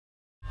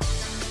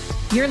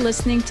You're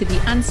listening to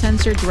the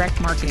Uncensored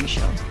Direct Marketing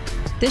Show.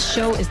 This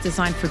show is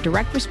designed for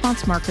direct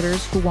response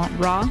marketers who want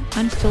raw,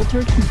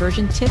 unfiltered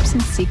conversion tips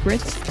and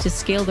secrets to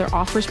scale their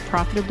offers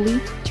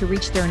profitably to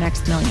reach their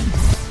next million.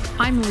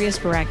 I'm Maria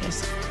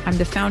Sparagas. I'm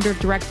the founder of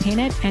Direct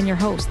Painted and your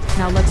host.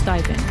 Now let's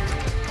dive in.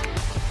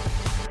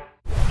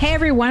 Hey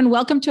everyone,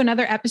 welcome to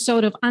another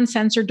episode of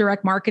Uncensored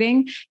Direct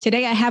Marketing.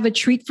 Today I have a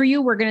treat for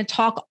you. We're going to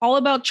talk all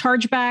about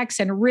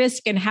chargebacks and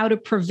risk and how to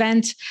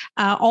prevent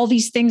all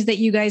these things that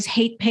you guys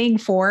hate paying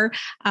for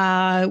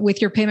with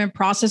your payment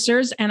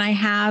processors. And I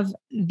have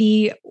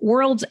the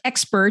world's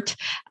expert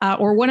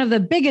or one of the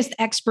biggest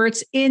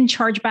experts in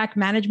chargeback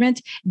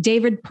management,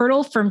 David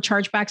Pirtle from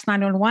Chargebacks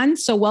 911.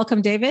 So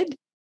welcome, David.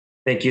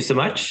 Thank you so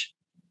much.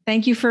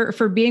 Thank you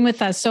for being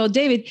with us. So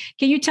David,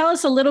 can you tell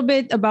us a little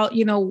bit about,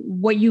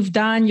 what you've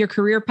done, your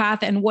career path,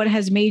 and what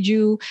has made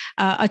you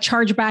a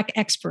chargeback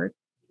expert?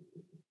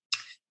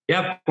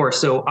 Yeah, of course.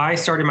 So I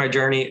started my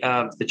journey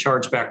of the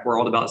chargeback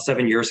world about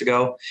 7 years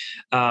ago.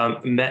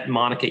 Met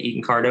Monica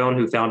Eaton Cardone,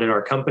 who founded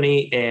our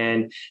company,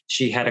 and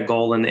she had a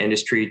goal in the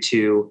industry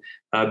to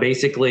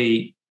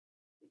basically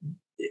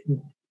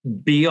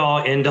be all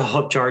end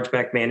all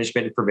chargeback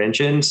management and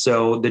prevention.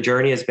 So the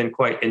journey has been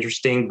quite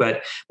interesting,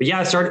 but yeah,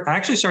 I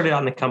actually started out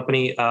in the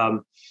company,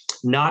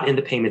 not in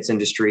the payments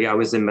industry. I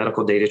was in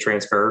medical data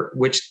transfer,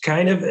 which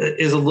kind of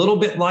is a little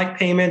bit like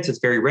payments. It's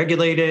very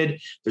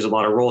regulated. There's a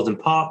lot of rules and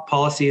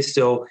policies.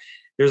 So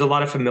there's a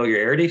lot of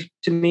familiarity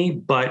to me,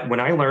 but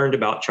when I learned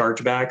about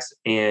chargebacks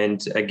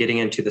and getting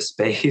into the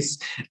space,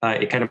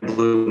 it kind of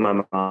blew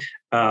my mind.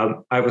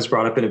 I was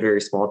brought up in a very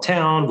small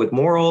town with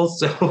morals.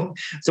 So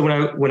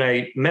when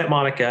I met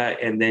Monica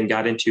and then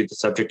got into the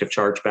subject of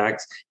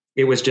chargebacks,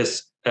 it was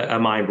just a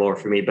mind blower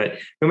for me. But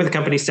been with the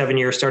company 7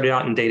 years, started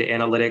out in data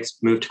analytics,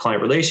 moved to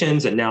client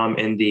relations, and now I'm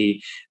in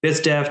the biz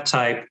dev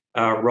type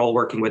role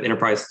working with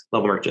enterprise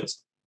level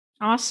merchants.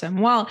 Awesome.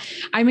 Well,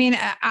 I mean,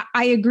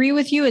 I agree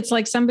with you. It's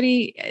like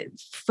somebody,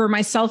 for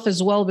myself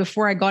as well,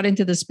 before I got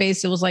into the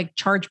space, it was like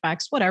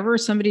chargebacks, whatever.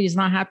 Somebody is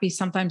not happy.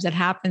 Sometimes it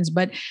happens.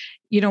 But,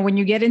 when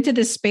you get into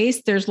this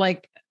space, there's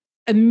like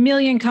a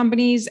million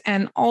companies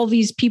and all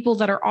these people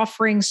that are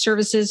offering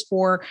services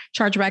for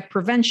chargeback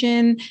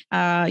prevention,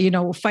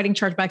 fighting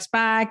chargebacks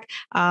back,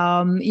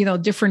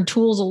 different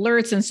tools,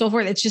 alerts, and so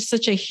forth. It's just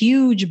such a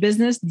huge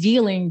business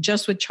dealing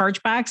just with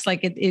chargebacks. Like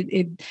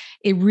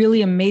it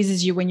really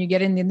amazes you when you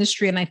get in the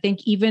industry. And I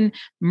think even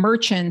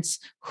merchants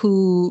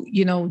who,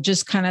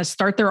 just kind of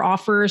start their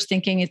offers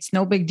thinking it's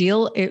no big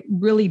deal, it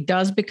really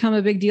does become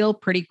a big deal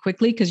pretty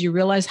quickly because you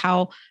realize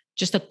how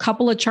just a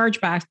couple of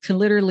chargebacks can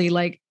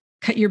literally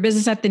cut your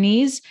business at the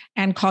knees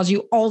and cause you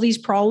all these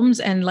problems.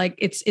 And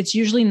it's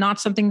usually not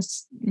something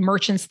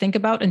merchants think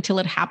about until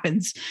it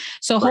happens.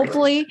 So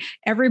hopefully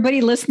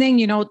everybody listening,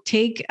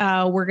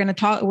 we're going to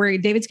talk where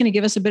David's going to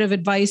give us a bit of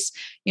advice.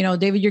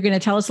 David, you're going to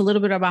tell us a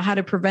little bit about how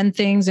to prevent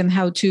things and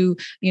how to,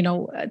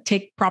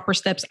 take proper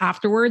steps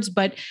afterwards.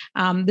 But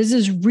this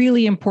is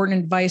really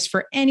important advice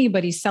for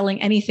anybody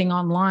selling anything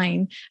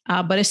online,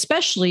 but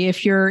especially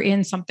if you're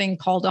in something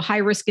called a high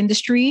risk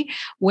industry,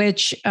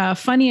 which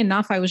funny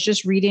enough, I was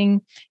just reading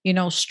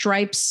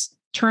Stripe's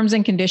terms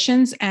and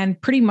conditions, and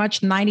pretty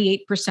much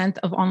 98%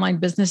 of online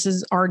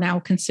businesses are now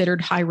considered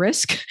high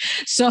risk.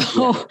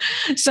 So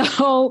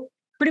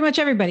pretty much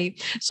everybody.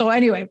 So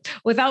anyway,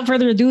 without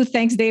further ado,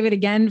 thanks David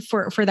again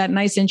for that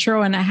nice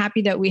intro. And I'm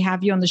happy that we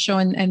have you on the show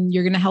and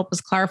you're going to help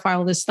us clarify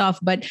all this stuff.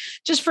 But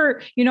just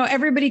for,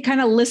 everybody kind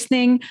of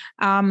listening,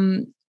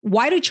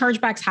 why do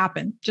chargebacks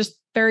happen? Just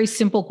very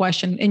simple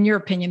question. In your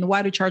opinion,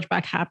 why do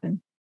chargebacks happen?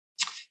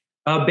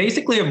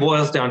 Basically, it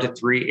boils down to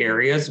three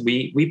areas.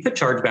 We put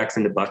chargebacks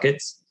into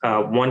buckets,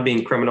 one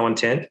being criminal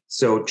intent.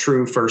 So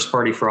true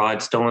first-party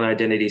fraud, stolen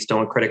identity,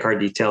 stolen credit card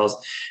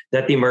details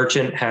that the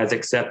merchant has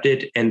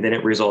accepted, and then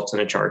it results in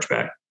a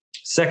chargeback.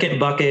 Second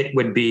bucket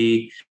would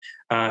be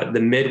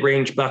the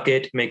mid-range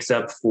bucket, makes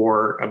up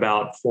for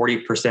about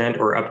 40%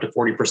 or up to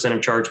 40% of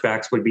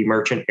chargebacks would be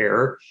merchant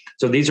error.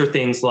 So these are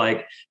things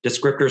like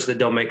descriptors that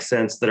don't make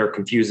sense, that are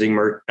confusing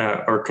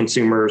or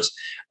consumers.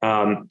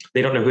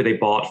 They don't know who they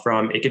bought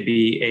from. It could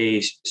be a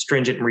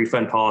stringent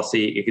refund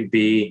policy. It could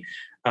be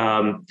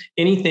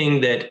anything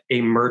that a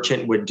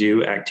merchant would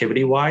do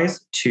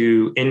activity-wise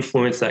to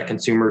influence that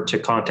consumer to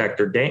contact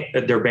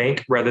their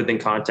bank rather than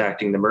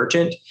contacting the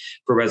merchant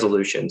for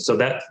resolution. So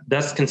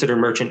that's considered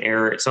merchant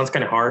error. It sounds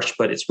kind of harsh,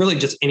 but it's really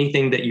just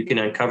anything that you can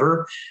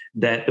uncover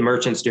that the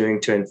merchant's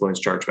doing to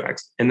influence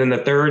chargebacks. And then the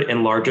third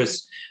and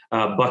largest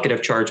bucket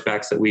of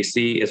chargebacks that we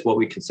see is what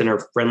we consider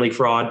friendly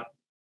fraud.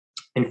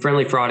 And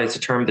friendly fraud is a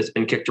term that's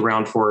been kicked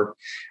around for,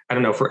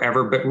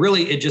 forever, but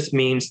really it just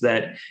means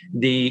that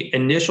the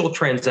initial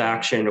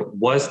transaction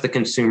was the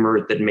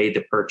consumer that made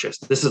the purchase.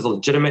 This is a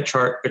legitimate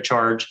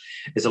charge,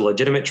 is a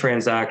legitimate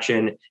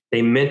transaction.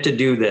 They meant to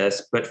do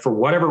this, but for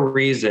whatever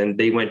reason,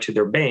 they went to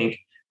their bank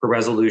for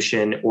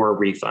resolution or a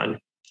refund.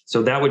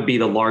 So that would be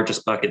the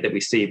largest bucket that we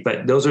see,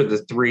 but those are the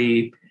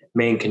three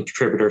main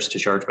contributors to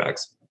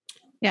chargebacks.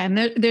 Yeah, and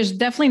there's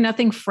definitely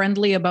nothing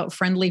friendly about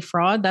friendly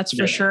fraud. That's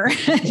for sure.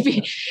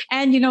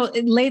 And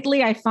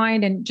lately I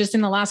find, and just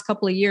in the last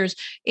couple of years,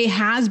 it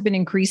has been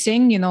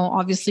increasing.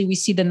 Obviously we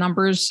see the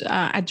numbers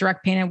at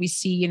Direct Payment. We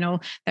see,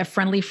 that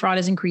friendly fraud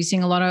is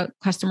increasing. A lot of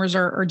customers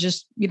are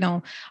just,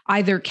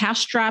 either cash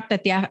strapped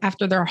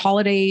after their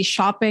holiday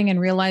shopping and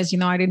realize,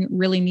 I didn't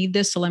really need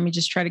this, so let me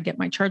just try to get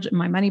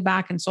my money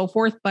back and so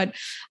forth. But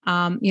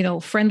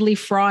friendly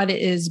fraud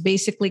is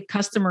basically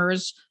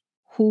customers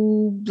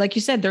who, like you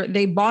said,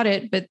 they bought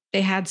it, but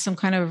they had some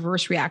kind of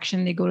reverse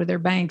reaction. They go to their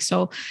bank.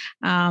 So,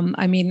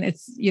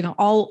 it's,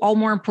 all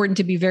more important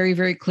to be very,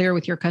 very clear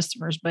with your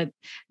customers. But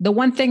the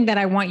one thing that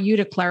I want you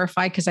to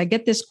clarify, because I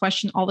get this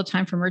question all the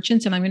time from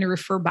merchants, and I'm going to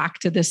refer back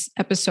to this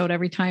episode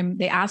every time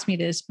they ask me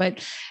this,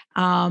 but,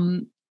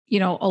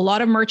 a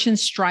lot of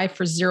merchants strive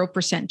for 0%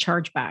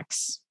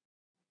 chargebacks.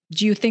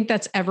 Do you think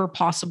that's ever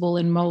possible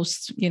in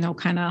most,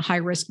 kind of high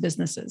risk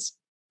businesses?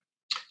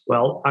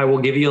 Well, I will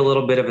give you a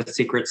little bit of a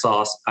secret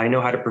sauce. I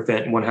know how to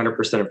prevent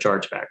 100% of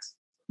chargebacks.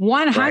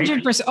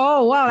 100%. Right?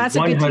 Oh, wow. That's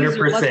 100%. A good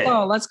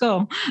teaser. Let's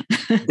go.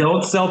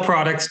 Don't sell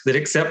products that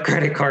accept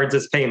credit cards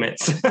as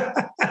payments.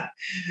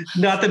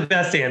 Not the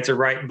best answer,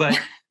 right? But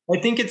I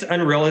think it's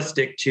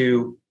unrealistic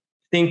to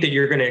think that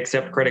you're going to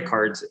accept credit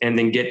cards and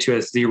then get to a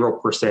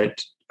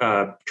 0%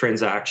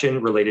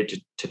 transaction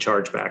related to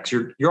chargebacks.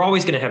 You're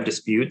always going to have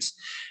disputes.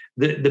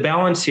 The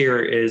balance here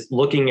is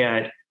looking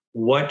at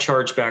what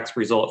chargebacks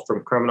result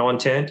from criminal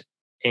intent.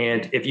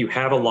 And if you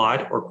have a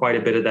lot or quite a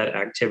bit of that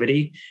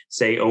activity,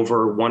 say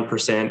over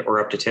 1% or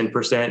up to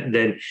 10%,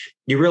 then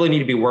you really need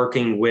to be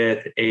working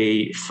with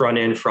a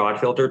front-end fraud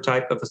filter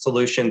type of a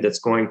solution that's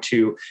going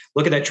to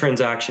look at that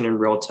transaction in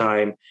real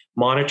time,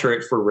 monitor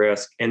it for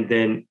risk, and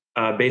then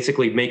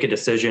basically make a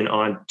decision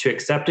on to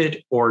accept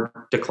it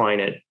or decline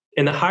it.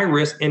 In the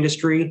high-risk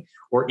industry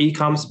or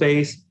e-com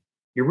space,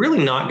 you're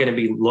really not going to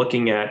be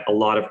looking at a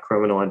lot of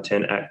criminal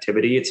intent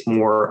activity. It's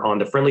more on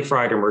the friendly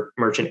fraud or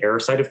merchant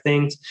error side of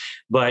things.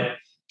 But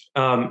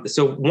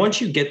so once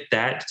you get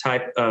that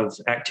type of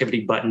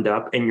activity buttoned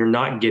up and you're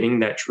not getting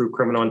that true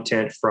criminal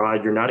intent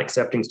fraud, you're not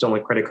accepting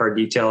stolen credit card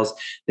details,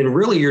 then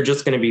really you're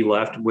just going to be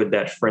left with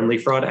that friendly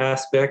fraud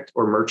aspect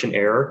or merchant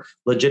error,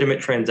 legitimate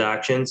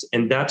transactions.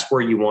 And that's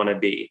where you want to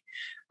be.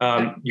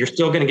 You're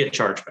still going to get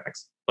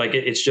chargebacks. Like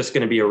it's just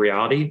going to be a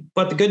reality.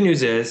 But the good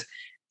news is,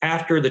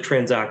 after the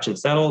transaction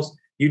settles,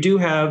 you do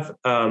have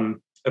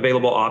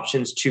available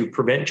options to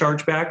prevent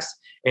chargebacks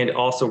and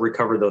also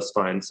recover those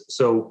funds.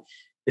 So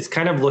it's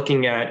kind of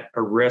looking at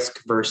a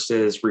risk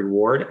versus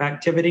reward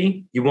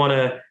activity. You want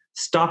to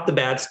stop the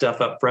bad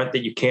stuff up front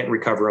that you can't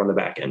recover on the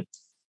back end.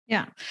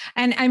 Yeah.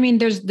 And I mean,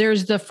 there's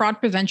the fraud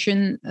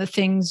prevention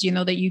things,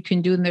 that you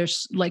can do. And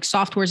there's like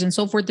softwares and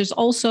so forth. There's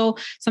also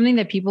something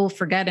that people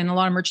forget and a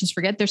lot of merchants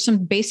forget. There's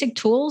some basic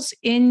tools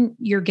in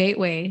your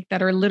gateway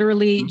that are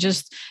literally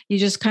you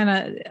just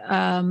kind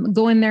of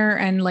go in there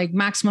and like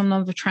maximum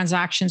number of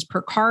transactions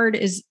per card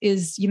is a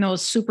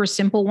super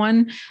simple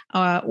one,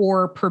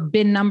 or per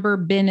BIN number.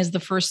 BIN is the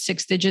first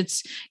 6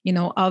 digits,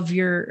 of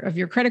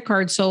your credit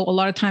card. So a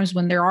lot of times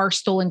when there are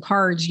stolen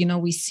cards,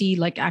 we see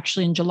like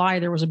actually in July,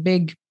 there was a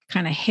big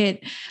kind of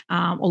hit.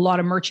 A lot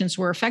of merchants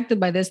were affected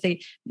by this.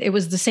 It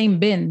was the same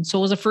BIN. So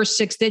it was the first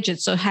 6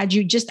 digits. So had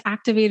you just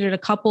activated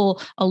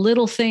a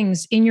little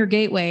things in your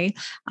gateway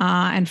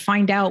and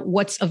find out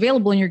what's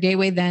available in your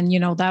gateway, then,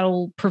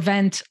 that'll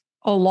prevent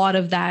a lot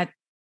of that,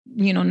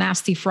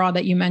 nasty fraud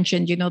that you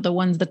mentioned,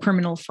 the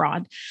criminal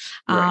fraud.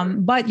 Right.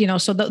 But,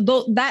 so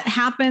that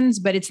happens,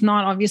 but it's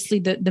not obviously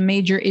the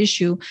major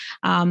issue.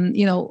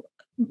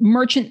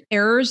 Merchant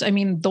errors, I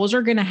mean, those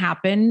are going to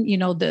happen.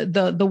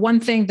 The one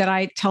thing that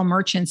I tell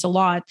merchants a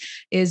lot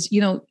is,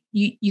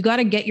 you got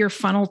to get your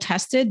funnel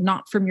tested,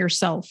 not from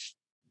yourself,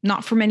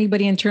 not from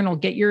anybody internal.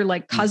 Get your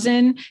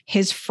cousin,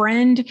 his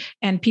friend,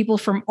 and people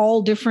from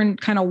all different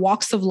kind of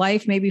walks of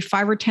life, maybe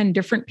 5 or 10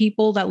 different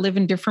people that live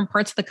in different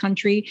parts of the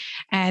country,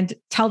 and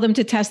tell them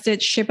to test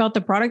it, ship out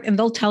the product, and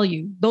they'll tell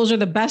you those are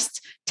the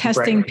best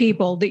testing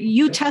people. That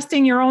you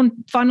testing your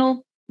own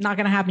funnel, not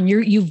going to happen.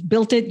 You've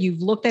built it.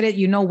 You've looked at it.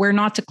 You know where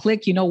not to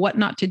click. You know what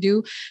not to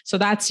do. So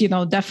that's,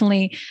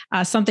 definitely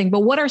something.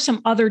 But what are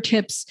some other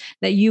tips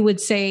that you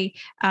would say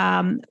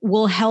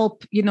will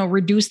help,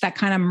 reduce that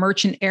kind of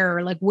merchant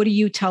error? Like, what do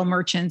you tell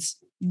merchants,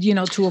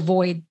 to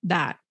avoid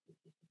that?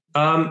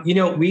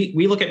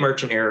 We look at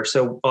merchant error.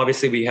 So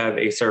obviously we have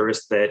a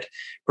service that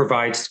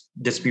provides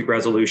dispute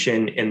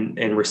resolution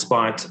and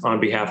response on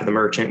behalf of the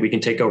merchant. We can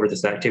take over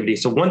this activity.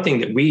 So one thing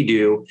that we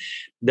do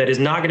that is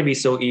not going to be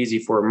so easy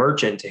for a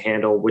merchant to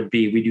handle would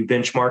be we do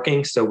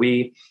benchmarking. So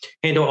we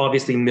handle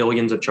obviously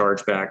millions of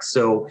chargebacks.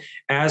 So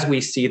as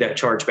we see that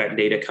chargeback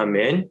data come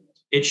in,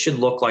 it should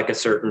look like a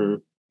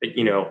certain,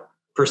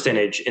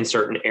 percentage in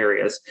certain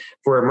areas.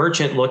 For a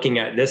merchant looking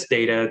at this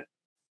data,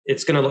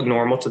 it's going to look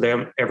normal to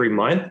them every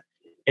month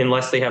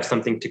unless they have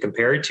something to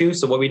compare it to.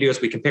 So what we do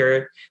is we compare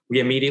it. We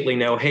immediately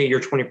know, hey,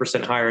 you're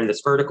 20% higher in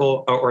this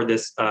vertical or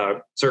this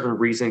certain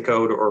reason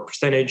code or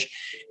percentage.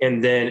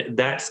 And then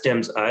that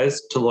stems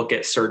us to look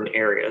at certain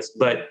areas.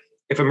 But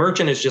if a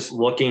merchant is just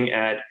looking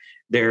at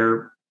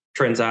their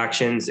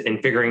transactions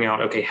and figuring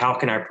out, okay, how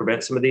can I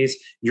prevent some of these?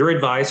 Your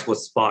advice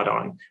was spot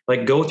on.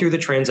 Like, go through the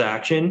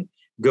transaction,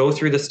 go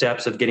through the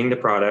steps of getting the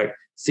product,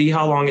 see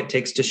how long it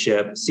takes to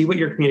ship, see what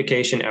your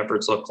communication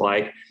efforts look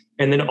like.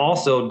 And then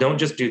also don't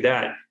just do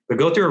that, but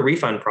go through a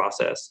refund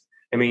process.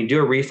 I mean, do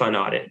a refund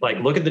audit. Like,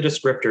 look at the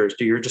descriptors.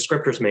 Do your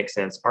descriptors make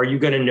sense? Are you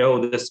going to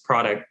know this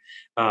product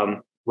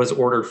was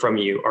ordered from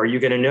you? Are you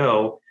going to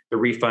know the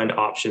refund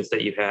options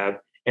that you have?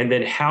 And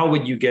then how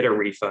would you get a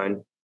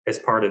refund as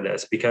part of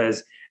this?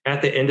 Because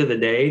at the end of the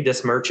day,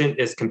 this merchant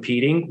is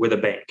competing with a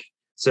bank.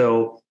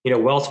 So,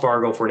 Wells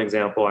Fargo, for an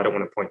example, I don't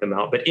want to point them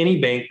out, but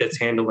any bank that's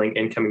handling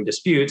incoming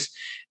disputes,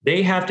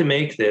 they have to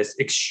make this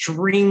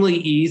extremely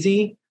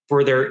easy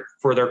for their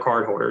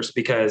cardholders,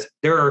 because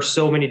there are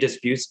so many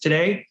disputes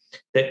today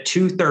that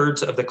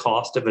 2/3 of the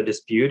cost of a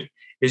dispute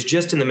is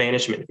just in the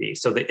management fee.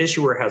 So the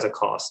issuer has a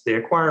cost, the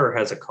acquirer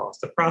has a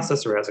cost, the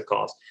processor has a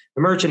cost,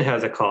 the merchant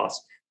has a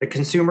cost, the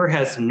consumer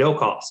has no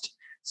cost.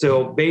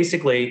 So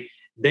basically,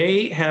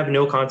 they have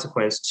no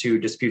consequence to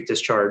dispute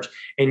discharge.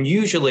 And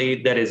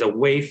usually that is a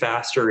way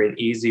faster and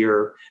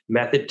easier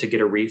method to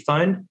get a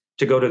refund,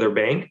 to go to their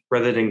bank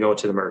rather than go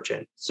to the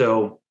merchant.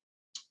 So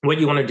what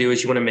you want to do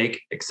is you want to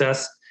make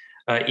access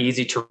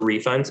easy to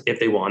refunds if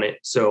they want it.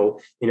 So,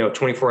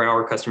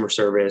 24-hour customer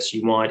service,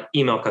 you want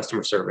email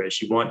customer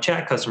service, you want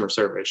chat customer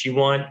service, you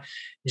want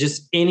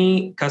just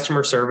any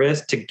customer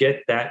service to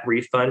get that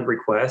refund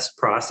request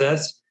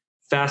processed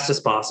fast as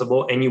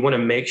possible. And you want to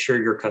make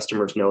sure your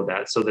customers know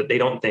that, so that they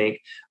don't think,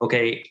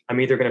 okay,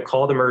 I'm either going to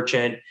call the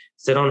merchant,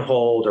 sit on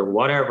hold or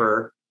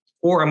whatever,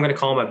 or I'm going to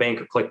call my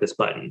bank or click this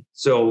button.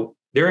 So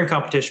they're in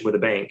competition with a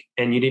bank,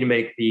 and you need to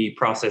make the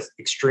process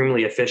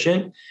extremely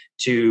efficient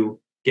to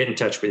get in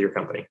touch with your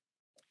company.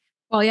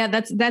 Well, yeah,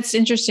 that's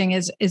interesting.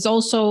 Is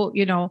also,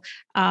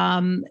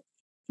 on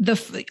the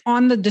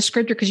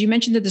descriptor, because you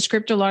mentioned the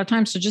descriptor a lot of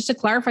times. So just to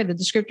clarify, the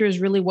descriptor is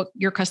really what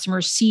your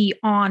customers see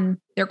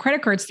on their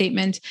credit card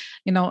statement,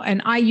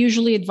 and I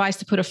usually advise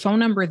to put a phone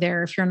number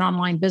there if you're an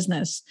online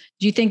business.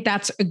 Do you think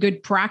that's a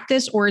good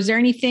practice, or is there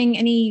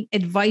any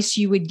advice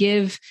you would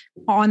give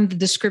on the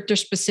descriptor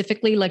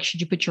specifically? Like,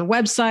 should you put your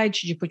website?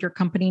 Should you put your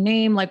company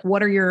name? Like,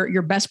 what are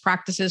your best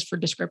practices for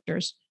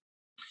descriptors?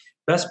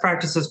 Best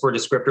practices for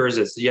descriptors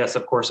is, yes,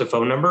 of course, a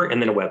phone number and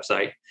then a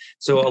website.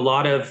 So a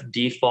lot of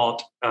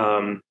default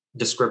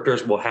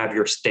descriptors will have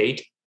your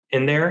state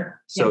in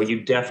there. So yes,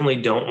 you definitely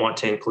don't want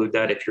to include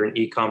that if you're an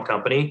e-com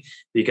company,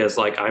 because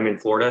like I'm in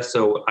Florida,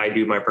 so I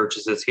do my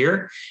purchases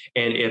here.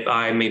 And if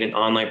I made an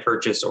online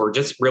purchase or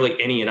just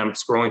really any, and I'm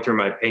scrolling through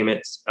my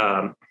payments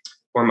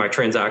or my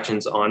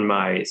transactions on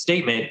my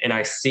statement, and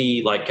I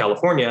see like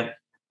California,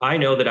 I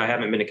know that I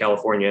haven't been to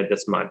California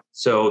this month.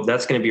 So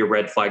that's going to be a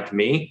red flag to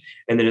me.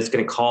 And then it's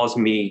going to cause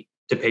me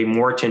to pay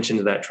more attention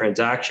to that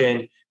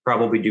transaction,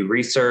 probably do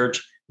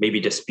research, maybe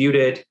dispute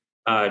it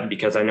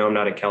because I know I'm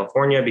not in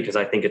California, because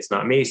I think it's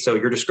not me. So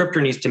your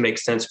descriptor needs to make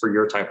sense for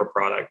your type of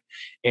product.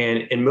 And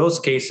in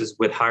most cases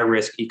with high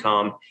risk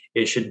e-com,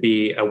 it should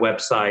be a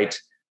website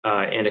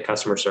and a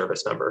customer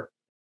service number.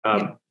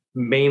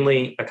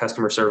 Mainly a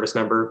customer service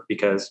number,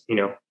 because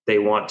they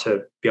want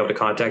to be able to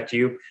contact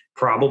you,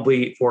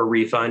 probably for a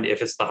refund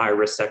if it's the high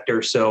risk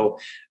sector. So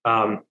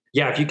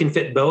if you can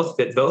fit both.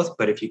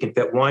 But if you can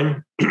fit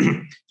one,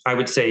 I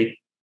would say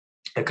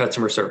a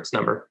customer service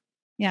number.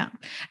 Yeah.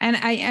 And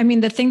I mean,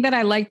 the thing that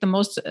I like the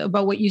most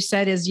about what you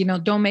said is,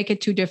 don't make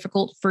it too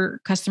difficult for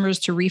customers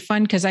to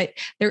refund, because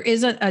there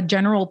is a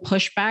general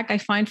pushback I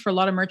find for a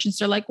lot of merchants.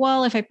 They're like,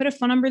 well, if I put a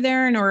phone number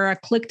there or a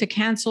click to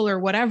cancel or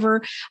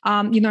whatever,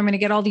 I'm going to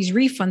get all these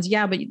refunds.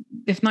 Yeah. But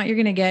if not, you're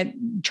going to get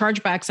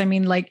chargebacks. I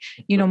mean, like,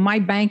 my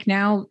bank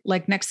now,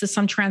 like next to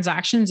some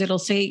transactions, it'll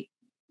say,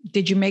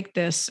 did you make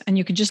this? And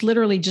you can just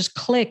literally just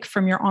click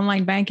from your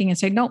online banking and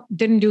say, no,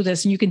 didn't do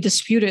this. And you can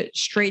dispute it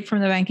straight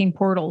from the banking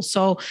portal.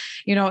 So,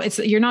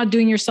 you're not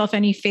doing yourself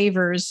any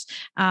favors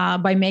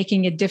by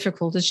making it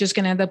difficult. It's just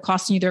going to end up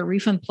costing you their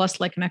refund plus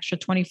like an extra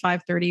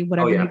 25, 30,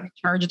 whatever you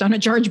charged on a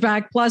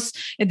chargeback, plus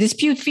a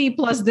dispute fee,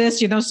 plus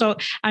this, so,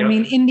 I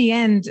mean, in the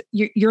end,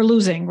 you're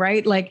losing,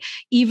 right? Like,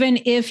 even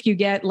if you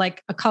get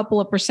like a couple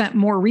of percent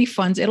more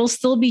refunds, it'll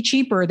still be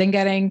cheaper than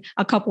getting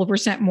a couple of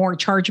percent more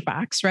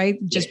chargebacks,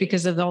 right? Just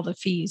because of all the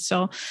fees.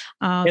 So,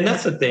 and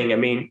that's the thing. I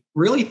mean,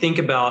 really think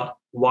about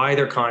why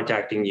they're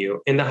contacting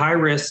you. In the high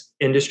risk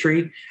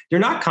industry, they're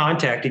not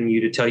contacting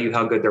you to tell you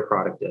how good their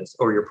product is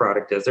or your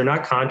product is. They're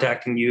not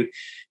contacting you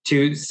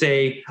to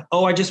say,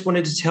 oh, I just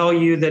wanted to tell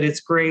you that it's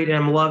great and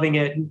I'm loving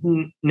it.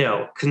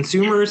 No,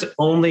 consumers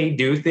only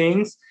do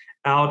things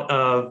out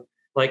of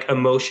like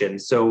emotion.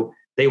 So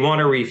they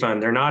want a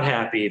refund. They're not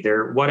happy.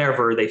 They're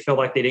whatever. They feel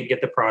like they didn't get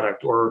the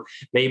product, or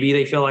maybe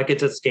they feel like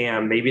it's a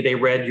scam. Maybe they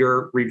read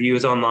your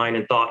reviews online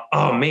and thought,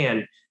 oh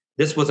man,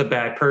 this was a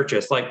bad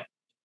purchase. Like,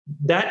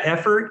 that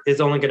effort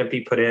is only going to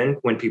be put in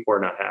when people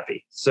are not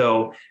happy.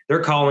 So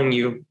they're calling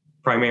you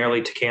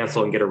primarily to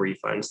cancel and get a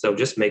refund. So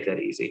just make that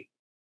easy.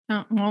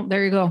 Oh, well,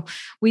 there you go.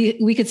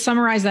 We could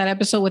summarize that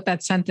episode with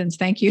that sentence.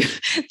 Thank you.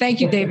 Thank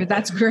you, David.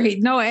 That's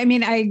great. No, I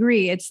mean, I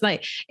agree. It's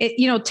like,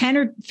 10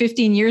 or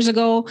 15 years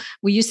ago,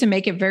 we used to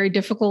make it very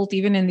difficult,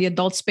 even in the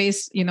adult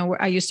space.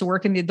 I used to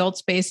work in the adult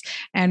space,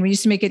 and we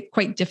used to make it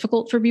quite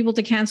difficult for people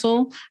to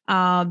cancel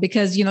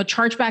because,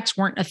 chargebacks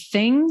weren't a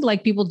thing.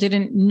 Like, people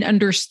didn't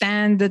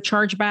understand the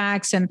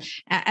chargebacks and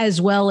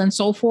as well and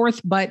so forth.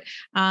 But,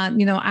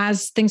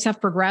 as things have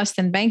progressed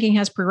and banking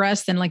has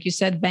progressed, and like you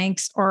said,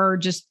 banks are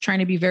just trying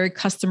to be very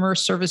customer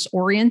service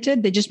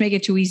oriented. They just make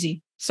it too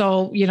easy.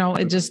 So,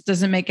 it just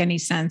doesn't make any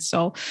sense.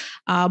 So,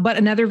 but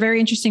another very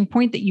interesting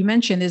point that you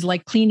mentioned is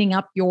like cleaning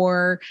up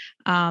your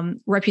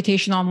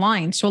reputation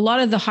online. So a lot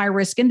of the high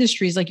risk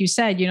industries, like you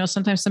said,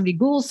 sometimes somebody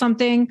Googles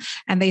something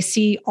and they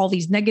see all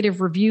these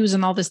negative reviews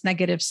and all this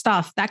negative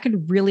stuff that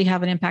could really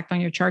have an impact on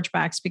your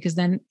chargebacks, because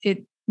then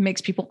it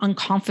makes people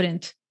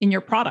unconfident in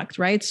your product,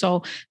 right?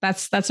 So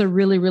that's a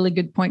really, really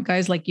good point,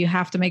 guys. Like, you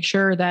have to make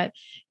sure that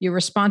you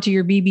respond to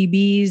your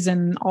BBBs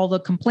and all the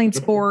complaints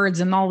boards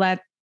and all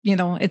that.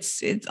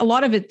 It's a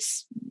lot of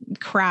it's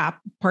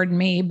crap, pardon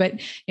me,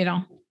 but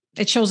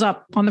it shows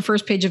up on the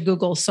first page of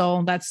Google.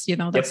 So that's the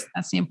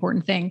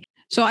important thing.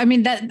 So, I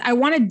mean, that I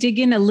want to dig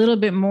in a little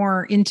bit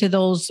more into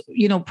those,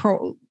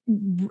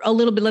 a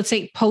little bit, let's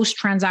say,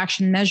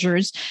 post-transaction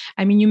measures.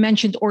 I mean, you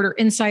mentioned Order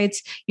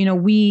Insights.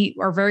 We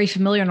are very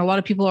familiar, and a lot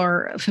of people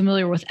are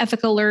familiar with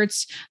Ethica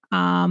Alerts,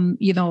 and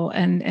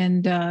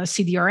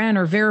CDRN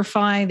or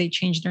Verify. They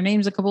changed their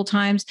names a couple of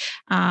times.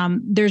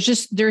 There's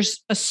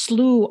a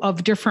slew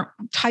of different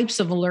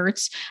types of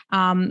alerts,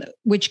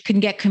 which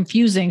can get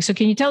confusing. So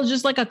can you tell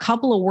just like a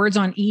couple of words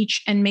on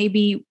each, and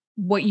maybe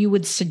what you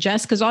would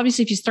suggest? Because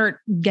obviously, if you start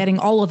getting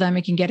all of them,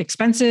 it can get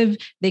expensive.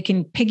 They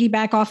can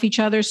piggyback off each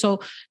other. So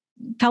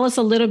tell us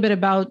a little bit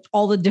about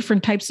all the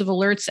different types of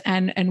alerts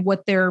and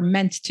what they're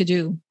meant to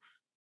do.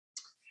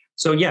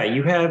 So yeah,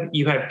 you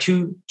have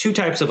two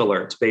types of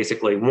alerts,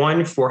 basically,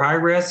 one for high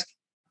risk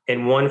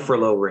and one for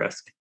low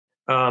risk.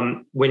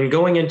 When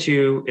going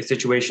into a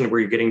situation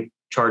where you're getting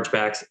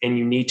chargebacks and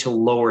you need to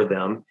lower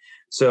them,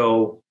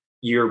 so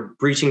you're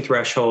breaching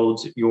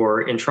thresholds,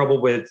 you're in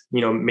trouble with,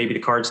 maybe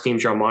the card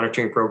schemes, you're on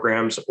monitoring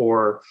programs,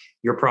 or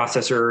your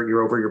processor,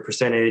 you're over your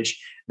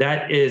percentage,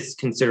 that is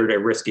considered a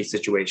risky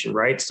situation,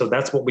 right? So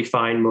that's what we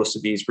find most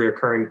of these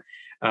reoccurring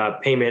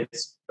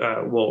payments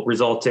will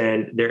result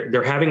in.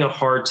 They're having a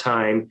hard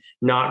time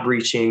not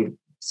breaching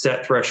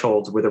set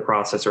thresholds with a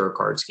processor or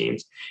card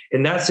schemes.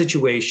 In that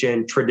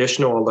situation,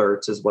 traditional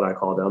alerts is what I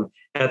call them,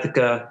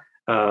 Ethica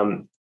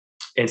and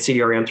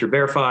CDRM through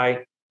Verify,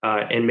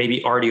 and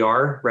maybe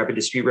RDR, Rapid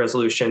Dispute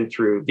Resolution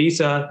through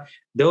Visa.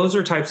 Those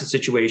are types of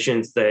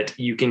situations that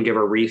you can give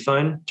a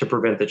refund to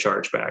prevent the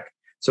chargeback.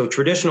 So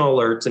traditional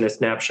alerts, in a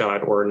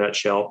snapshot or a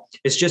nutshell,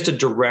 it's just a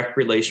direct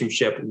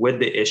relationship with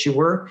the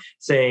issuer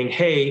saying,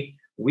 hey,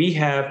 we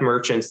have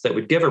merchants that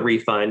would give a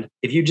refund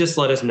if you just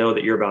let us know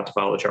that you're about to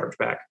file a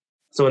chargeback.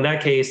 So in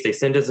that case, they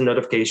send us a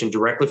notification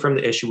directly from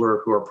the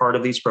issuer who are part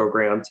of these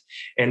programs,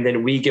 and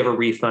then we give a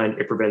refund.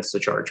 It prevents the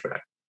chargeback.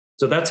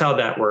 So that's how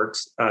that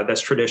works.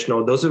 That's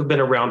traditional. Those have been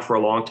around for a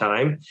long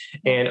time.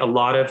 And a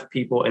lot of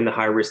people in the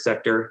high risk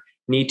sector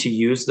need to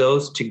use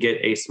those to get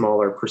a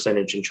smaller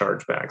percentage in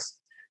chargebacks.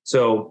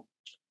 So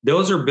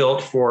those are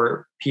built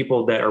for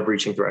people that are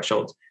breaching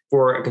thresholds.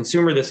 For a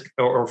consumer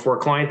or for a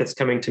client that's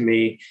coming to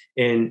me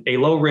in a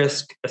low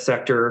risk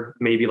sector,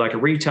 maybe like a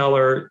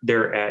retailer,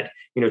 they're at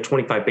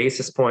 25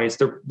 basis points.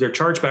 Their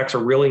chargebacks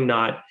are really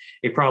not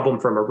a problem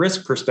from a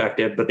risk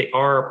perspective, but they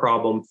are a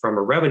problem from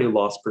a revenue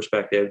loss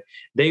perspective.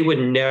 They would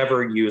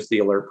never use the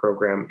alert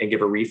program and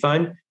give a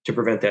refund to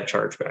prevent that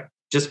chargeback,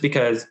 just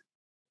because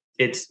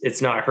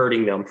it's not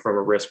hurting them from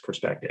a risk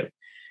perspective.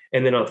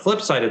 And then on the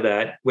flip side of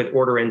that, with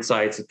Order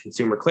Insights and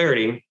Consumer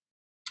Clarity,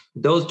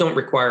 those don't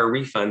require a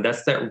refund.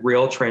 That's that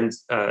real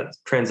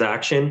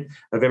transaction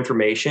of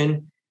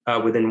information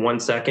within 1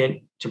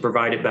 second to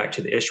provide it back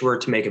to the issuer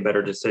to make a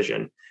better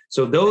decision.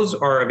 So those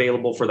are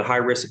available for the high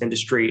risk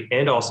industry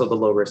and also the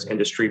low risk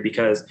industry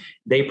because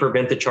they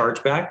prevent the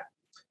chargeback.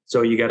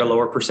 So you get a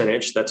lower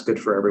percentage. That's good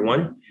for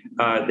everyone.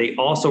 They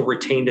also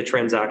retain the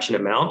transaction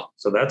amount.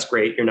 So that's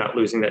great. You're not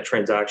losing that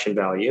transaction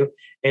value.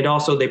 And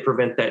also they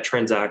prevent that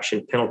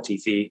transaction penalty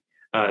fee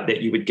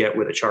that you would get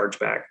with a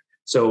chargeback.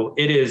 So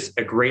it is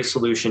a great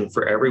solution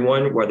for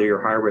everyone, whether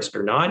you're high risk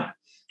or not.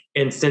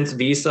 And since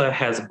Visa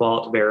has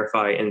bought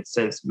Verify and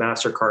since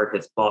MasterCard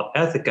has bought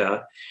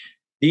Ethica,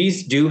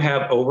 these do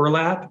have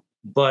overlap.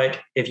 But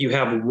if you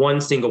have one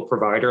single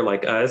provider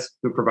like us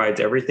who provides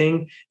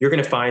everything, you're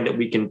going to find that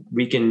we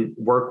can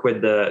work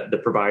with the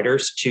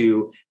providers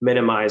to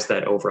minimize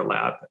that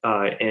overlap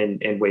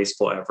and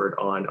wasteful effort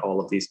on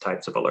all of these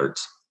types of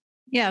alerts.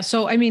 Yeah.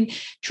 So, I mean,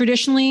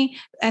 traditionally,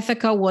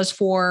 Ethica was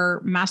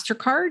for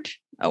MasterCard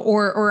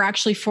or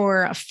actually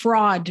for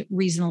fraud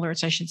reason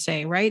alerts, I should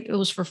say, right? It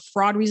was for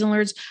fraud reason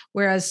alerts,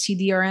 whereas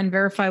CDRN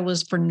Verify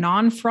was for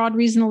non-fraud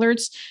reason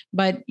alerts.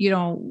 But,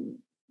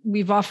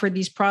 we've offered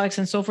these products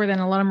and so forth. And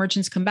a lot of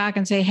merchants come back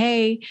and say,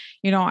 hey,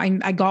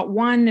 I got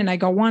one and I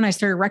got one. I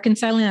started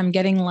reconciling. I'm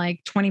getting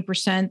like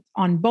 20%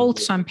 on both.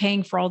 So I'm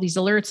paying for all these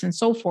alerts and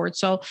so forth.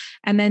 So,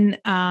 and then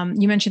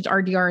you mentioned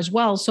RDR as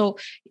well. So,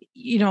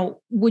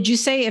 would you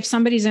say if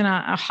somebody's in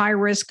a high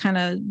risk kind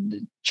of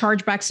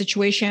chargeback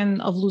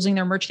situation of losing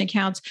their merchant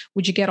accounts,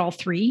 would you get all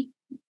three?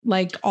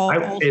 Like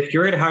if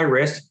you're at high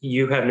risk,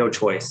 you have no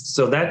choice.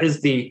 So that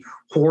is the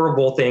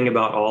horrible thing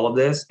about all of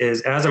this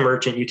is as a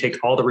merchant, you take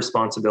all the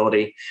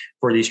responsibility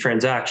for these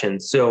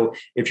transactions. So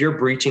if you're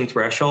breaching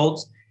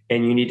thresholds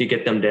and you need to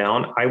get them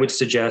down, I would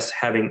suggest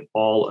having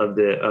all of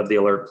the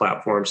alert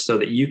platforms so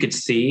that you could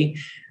see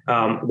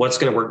what's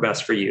going to work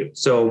best for you.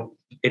 So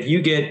if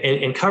you get,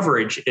 and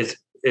coverage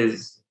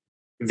is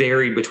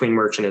vary between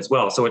merchant as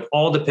well. So it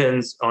all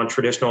depends on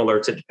traditional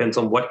alerts. It depends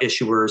on what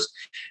issuers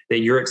that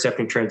you're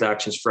accepting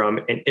transactions from,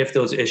 and if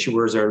those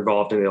issuers are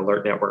involved in the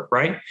alert network,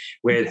 right?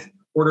 With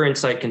Order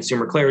Insight,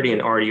 Consumer Clarity,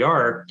 and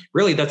RDR,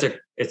 really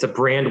it's a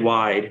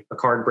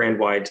card brand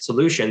wide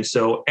solution.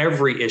 So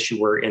every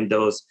issuer in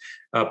those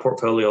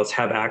portfolios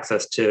have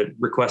access to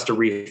request a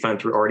refund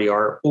through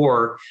RDR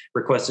or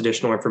request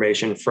additional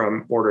information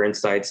from Order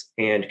Insights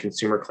and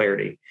Consumer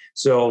Clarity.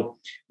 So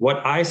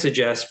what I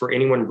suggest for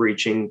anyone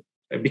breaching,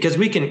 because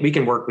we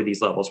can work with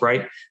these levels,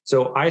 right?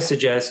 So I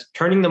suggest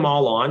turning them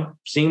all on,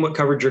 seeing what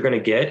coverage you're going to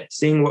get,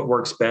 seeing what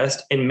works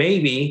best, and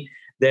maybe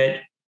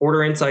that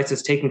Order Insights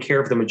is taking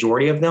care of the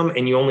majority of them,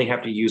 and you only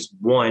have to use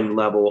one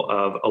level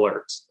of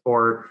alerts,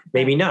 or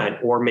maybe none,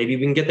 or maybe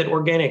we can get that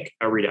organic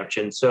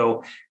reduction.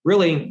 So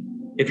really,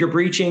 if you're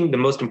breaching, the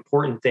most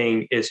important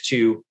thing is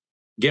to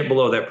get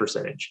below that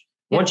percentage.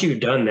 Once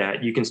you've done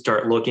that, you can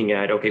start looking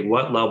at, okay,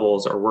 what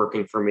levels are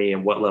working for me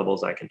and what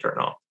levels I can turn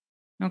off.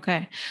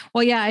 Okay.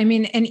 Well, yeah, I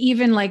mean, and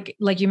even like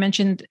you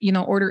mentioned,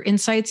 Order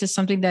Insights is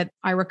something that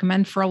I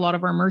recommend for a lot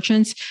of our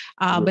merchants.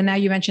 But now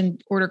you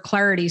mentioned Order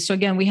Clarity. So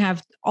again, we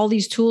have all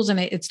these tools and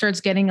it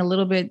starts getting a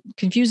little bit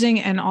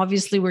confusing. And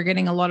obviously we're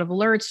getting a lot of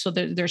alerts. So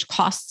there's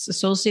costs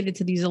associated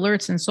to these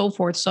alerts and so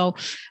forth. So,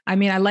 I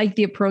mean, I like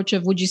the approach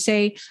of, would you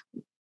say,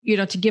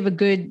 to give a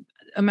good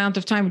amount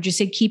of time, would you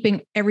say keeping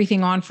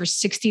everything on for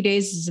 60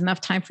 days is enough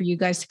time for you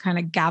guys to kind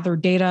of gather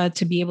data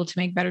to be able to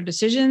make better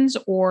decisions?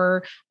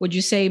 Or would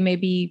you say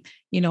maybe,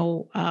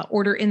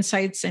 Order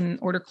Insights and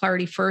Order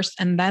Clarity first,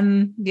 and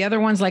then the other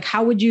ones? Like,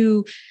 how would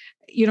you,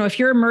 if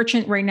you're a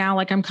merchant right now,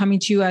 like I'm coming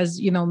to you as,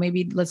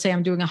 maybe let's say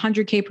I'm doing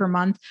 100K per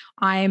month,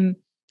 I'm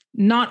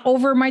not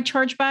over my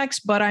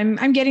chargebacks, but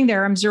I'm getting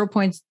there. I'm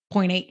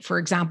 0.8, for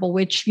example,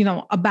 which,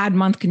 a bad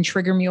month can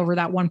trigger me over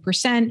that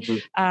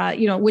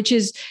 1%, which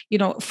is,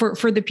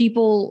 for the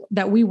people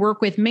that we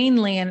work with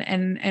mainly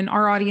and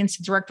our audience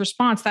in direct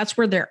response, that's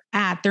where they're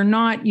at. They're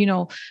not,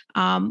 below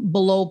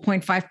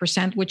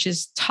 0.5%, which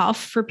is tough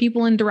for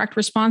people in direct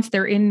response.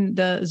 They're in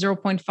the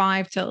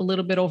 0.5 to a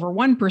little bit over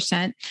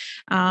 1%.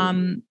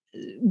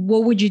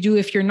 What would you do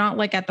if you're not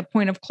like at the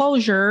point of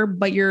closure,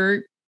 but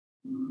you're,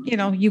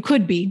 you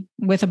could be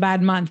with a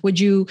bad month? Would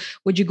you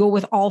go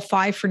with all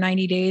 5 for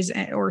 90 days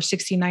or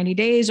 60, 90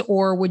 days,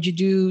 or would you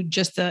do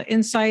just the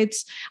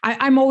insights?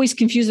 I'm always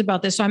confused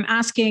about this. So I'm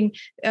asking,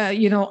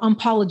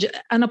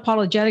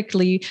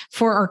 unapologetically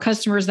for our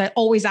customers that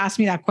always ask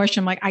me that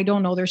question. I'm like, I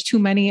don't know, there's too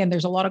many and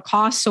there's a lot of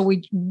costs. So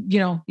we,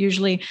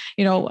 usually,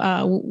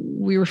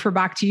 we refer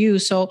back to you.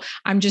 So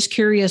I'm just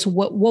curious,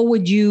 what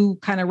would you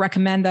kind of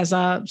recommend as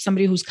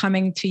somebody who's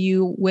coming to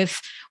you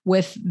with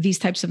these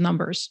types of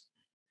numbers?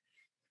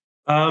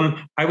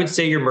 I would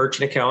say your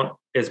merchant account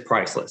is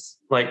priceless.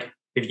 Like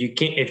if you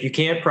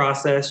can't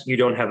process, you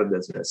don't have a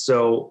business.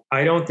 So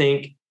I don't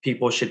think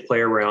people should play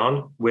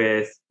around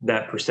with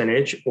that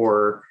percentage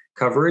or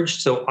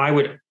coverage. So I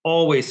would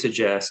always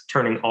suggest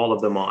turning all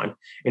of them on.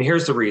 And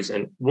here's the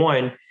reason.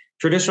 One,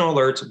 traditional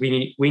alerts,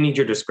 we need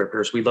your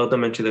descriptors. We load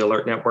them into the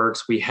alert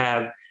networks. We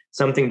have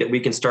something that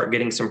we can start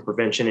getting some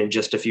prevention in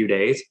just a few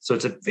days. So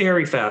it's a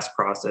very fast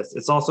process.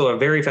 It's also a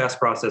very fast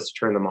process to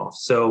turn them off.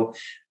 So,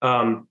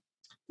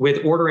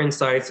 with Order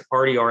Insights,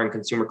 RDR, and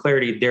Consumer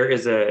Clarity, there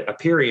is a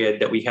period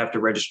that we have to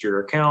register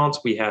your accounts.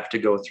 We have to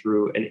go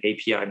through an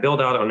API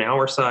build out on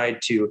our side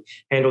to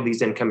handle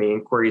these incoming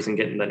inquiries and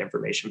getting that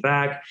information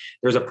back.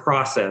 There's a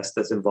process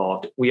that's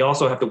involved. We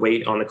also have to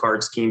wait on the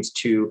card schemes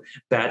to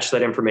batch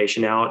that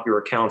information out. Your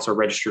accounts are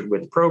registered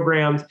with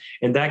programs,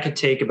 and that could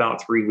take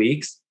about 3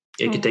 weeks.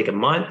 It could take a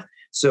month.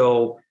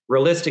 So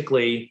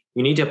realistically,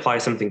 you need to apply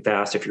something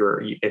fast if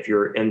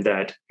you're in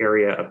that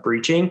area of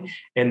breaching.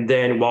 And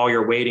then while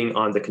you're waiting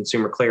on the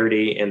Consumer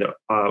Clarity and the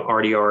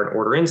RDR and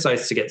Order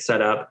Insights to get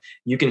set up,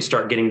 you can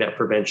start getting that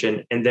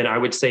prevention. And then I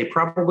would say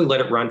probably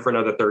let it run for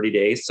another 30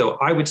 days. So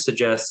I would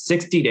suggest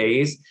 60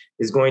 days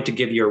is going to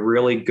give you a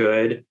really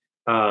good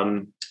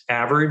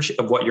average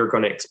of what you're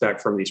going to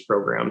expect from these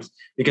programs.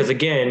 Because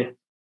again,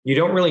 you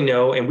don't really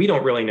know, and we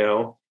don't really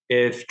know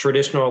if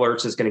traditional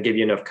alerts is going to give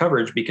you enough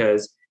coverage,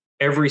 because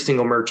every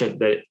single merchant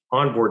that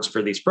onboards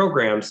for these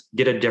programs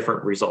get a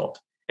different result.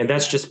 And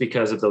that's just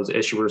because of those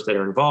issuers that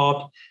are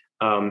involved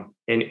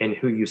and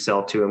who you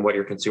sell to and what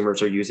your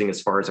consumers are using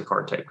as far as a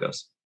card type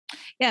goes.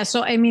 Yeah.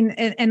 So, I mean,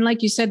 and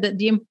like you said, that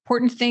the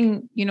important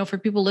thing, for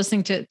people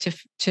listening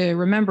to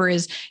remember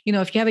is,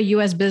 if you have a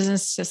U.S.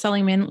 business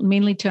selling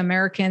mainly to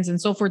Americans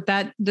and so forth,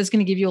 that's going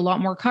to give you a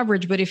lot more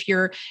coverage. But if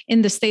you're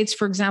in the States,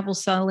 for example,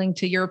 selling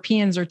to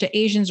Europeans or to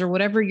Asians or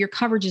whatever, your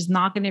coverage is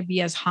not going to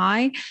be as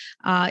high.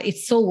 It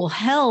still will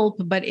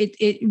help, but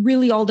it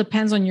really all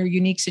depends on your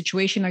unique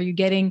situation. Are you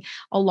getting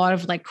a lot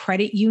of like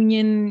credit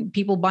union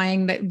people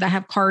buying that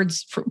have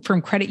cards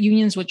from credit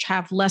unions, which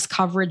have less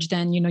coverage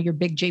than, your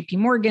big JP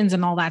Morgans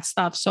and all that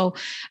stuff. So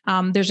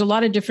there's a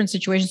lot of different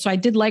situations. So I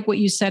did like what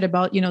you said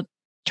about,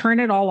 turn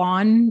it all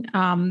on.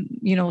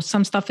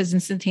 Some stuff is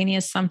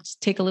instantaneous, some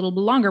take a little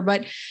bit longer,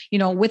 but,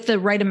 with the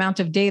right amount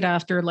of data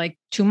after like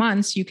 2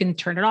 months, you can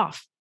turn it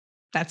off.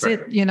 That's right.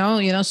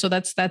 It, so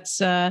that's,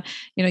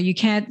 you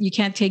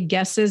can't take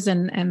guesses.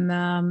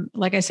 And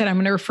like I said, I'm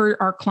going to refer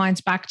our clients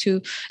back to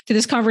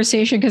this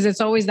conversation, because it's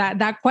always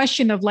that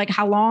question of like,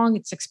 how long,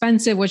 it's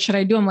expensive, what should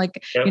I do? I'm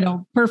like, yep.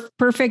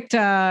 Perfect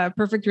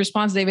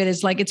response, David,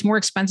 is like, it's more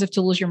expensive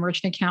to lose your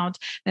merchant account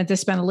than to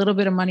spend a little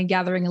bit of money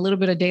gathering a little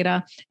bit of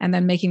data and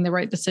then making the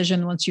right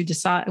decision once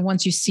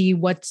you see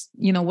what's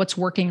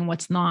working and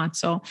what's not.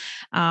 So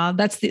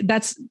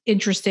that's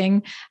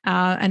interesting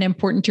and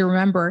important to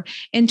remember.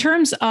 In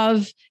terms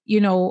of,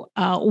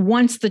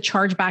 once the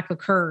chargeback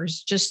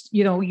occurs, just,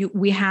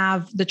 we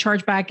have the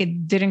chargeback,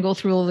 it didn't go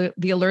through all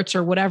the alerts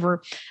or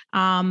whatever.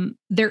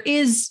 There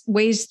is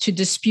ways to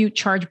dispute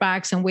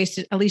chargebacks and ways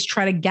to at least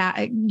try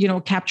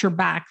to capture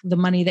back the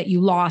money that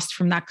you lost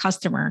from that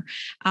customer.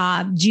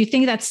 Do you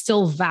think that's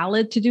still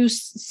valid to do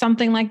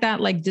something like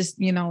that? Like this,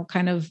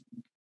 kind of,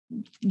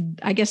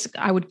 I guess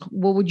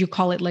what would you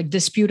call it? Like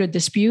dispute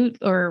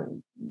or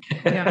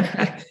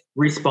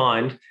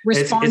respond.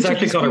 It's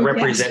actually called a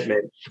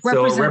representment. Yes.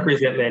 So a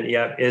representment,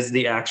 is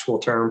the actual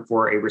term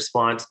for a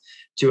response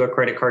to a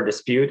credit card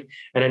dispute.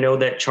 And I know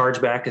that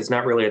chargeback is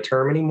not really a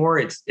term anymore.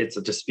 It's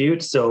a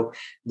dispute. So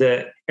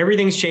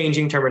everything's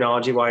changing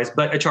terminology wise,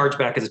 but a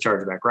chargeback is a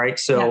chargeback, right?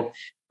 So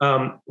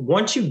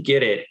once you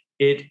get it,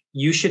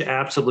 you should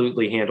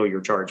absolutely handle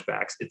your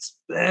chargebacks,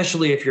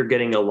 especially if you're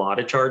getting a lot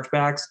of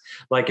chargebacks.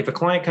 Like if a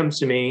client comes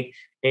to me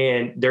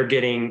and they're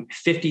getting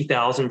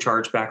 50,000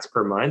 chargebacks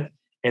per month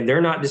and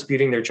they're not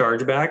disputing their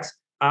chargebacks,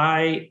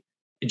 I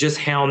just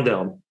hound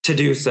them to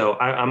do so.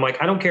 I'm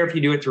like, I don't care if you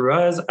do it through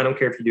us. I don't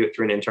care if you do it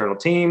through an internal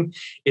team.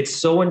 It's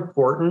so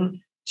important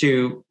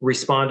to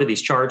respond to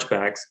these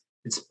chargebacks,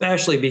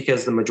 especially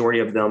because the majority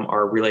of them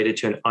are related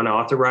to an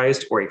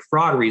unauthorized or a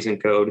fraud reason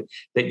code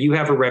that you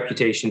have a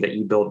reputation that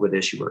you build with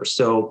issuers.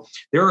 So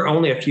there are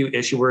only a few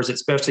issuers,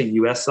 especially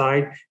US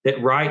side, that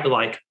write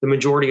like the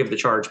majority of the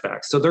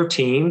chargebacks. So their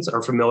teams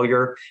are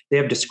familiar. They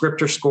have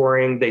descriptor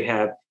scoring. They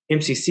have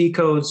MCC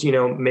codes,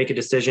 make a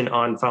decision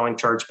on filing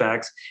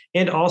chargebacks.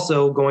 And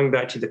also going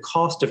back to the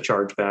cost of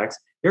chargebacks,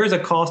 there is a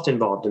cost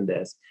involved in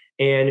this.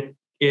 And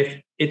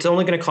if it's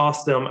only going to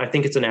cost them, I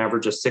think it's an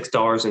average of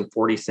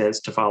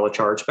 $6.40 to file a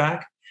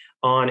chargeback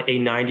on a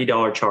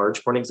 $90 charge,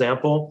 for an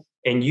example,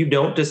 and you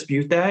don't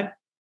dispute that,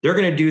 they're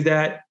going to do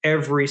that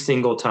every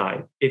single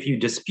time. If you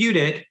dispute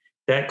it,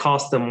 that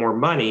costs them more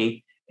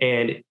money.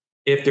 And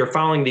if they're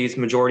filing these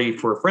majority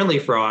for friendly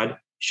fraud,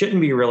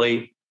 shouldn't be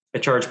really a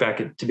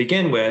chargeback to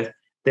begin with,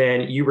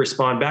 then you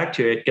respond back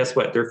to it. Guess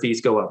what? Their fees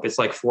go up. It's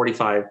like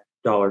 $45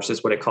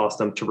 is what it costs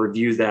them to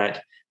review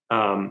that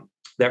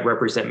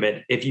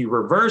representment. If you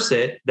reverse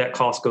it, that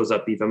cost goes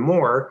up even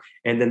more.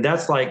 And then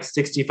that's like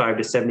 65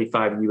 to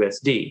 75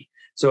 USD.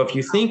 So if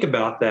you think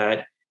about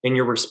that and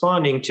you're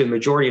responding to the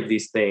majority of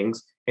these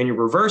things and you're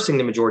reversing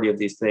the majority of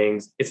these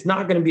things, it's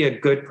not going to be a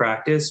good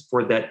practice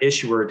for that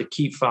issuer to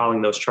keep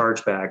filing those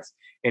chargebacks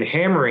and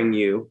hammering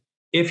you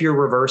if you're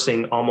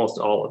reversing almost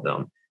all of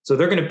them. So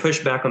they're going to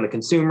push back on the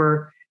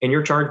consumer, and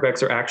your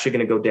chargebacks are actually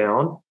going to go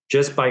down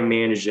just by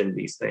managing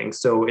these things.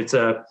 So it's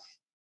a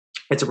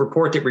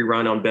report that we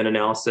run on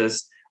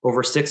BIN-Analysis.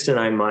 Over 6 to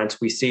 9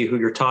 months, we see who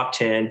your top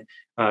 10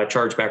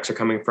 chargebacks are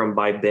coming from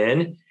by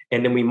BIN.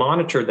 And then we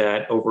monitor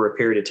that over a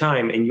period of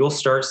time, and you'll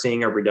start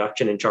seeing a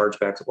reduction in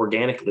chargebacks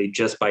organically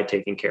just by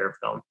taking care of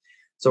them.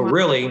 So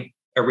really,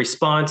 a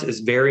response is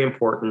very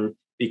important,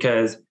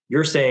 because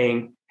you're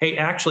saying, hey,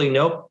 actually,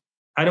 nope,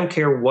 I don't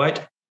care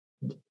what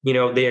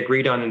they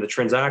agreed on in the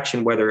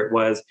transaction, whether it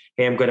was,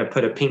 hey, I'm going to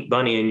put a pink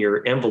bunny in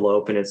your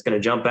envelope and it's going to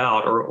jump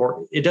out,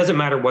 or it doesn't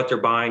matter what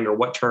they're buying or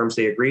what terms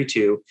they agree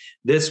to.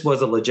 This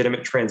was a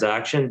legitimate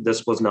transaction.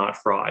 This was not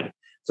fraud.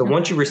 So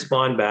once you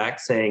respond back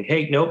saying,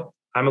 hey, nope,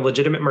 I'm a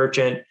legitimate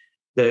merchant,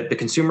 the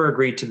consumer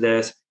agreed to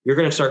this, you're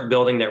going to start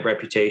building that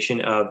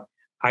reputation of,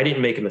 I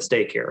didn't make a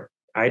mistake here.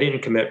 I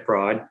didn't commit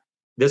fraud.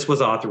 This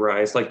was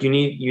authorized. Like you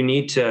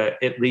need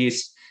to at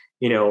least,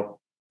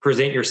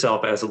 present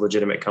yourself as a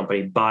legitimate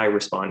company by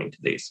responding to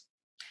these.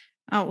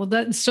 Oh, well,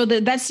 that's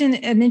an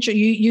intro.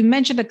 You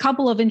mentioned a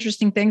couple of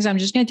interesting things. I'm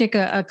just going to take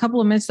a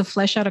couple of minutes to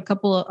flesh out a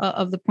couple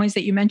of the points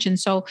that you mentioned.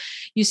 So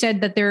you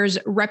said that there's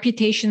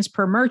reputations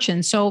per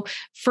merchant. So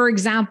for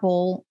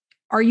example,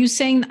 are you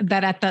saying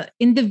that at the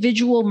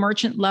individual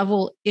merchant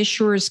level,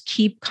 issuers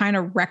keep kind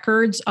of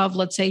records of,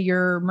 let's say,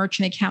 your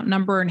merchant account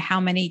number and how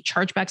many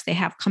chargebacks they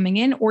have coming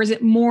in? Or is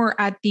it more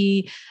at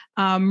the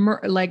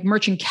like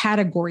merchant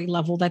category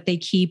level that they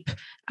keep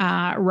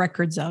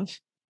records of?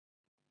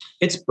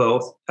 It's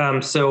both.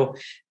 So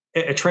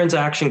a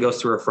transaction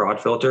goes through a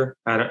fraud filter,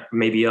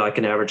 maybe like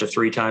an average of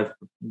 3 times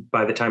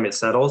by the time it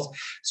settles.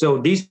 So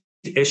these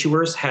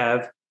issuers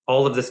have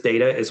all of this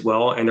data as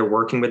well, and they're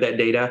working with that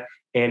data.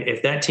 And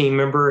if that team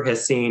member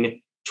has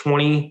seen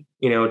 20,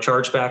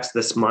 chargebacks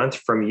this month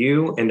from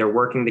you, and they're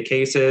working the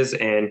cases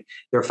and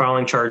they're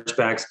filing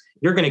chargebacks,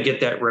 you're going to get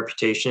that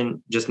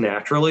reputation just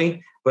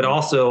naturally. But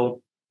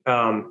also,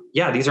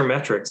 these are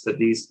metrics that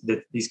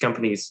these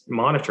companies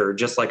monitor,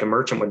 just like a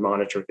merchant would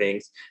monitor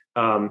things.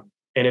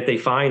 And if they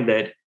find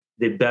that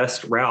the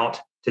best route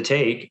to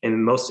take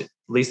and most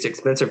least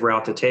expensive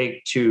route to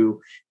take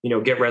to,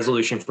 get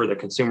resolution for the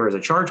consumer is a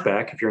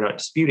chargeback, if you're not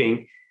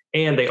disputing,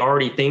 and they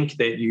already think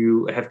that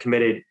you have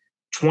committed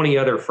 20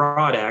 other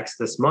fraud acts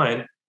this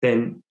month,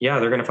 then they're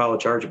going to file a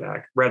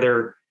chargeback,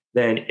 rather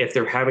than if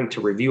they're having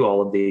to review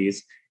all of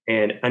these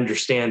and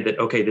understand that,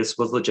 okay, this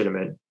was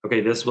legitimate.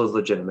 Okay, this was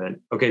legitimate.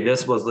 Okay,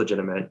 this was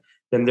legitimate.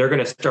 Then they're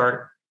going to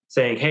start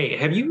saying, hey,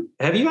 have you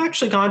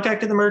actually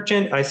contacted the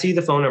merchant? I see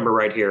the phone number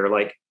right here.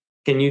 Like,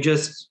 can you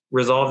just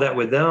resolve that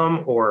with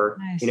them? Or,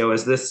 Nice.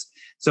 Is this,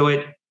 so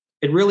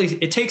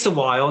it takes a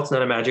while. It's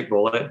not a magic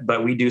bullet,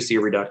 but we do see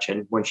a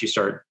reduction once you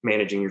start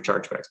managing your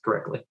chargebacks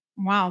correctly.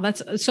 Wow,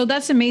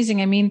 that's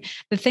amazing. I mean,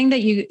 the thing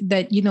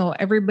that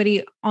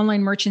everybody,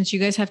 online merchants, you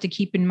guys have to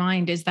keep in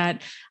mind is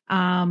that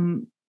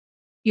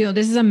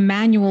this is a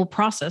manual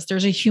process.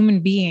 There's a human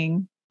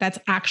being that's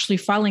actually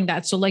filing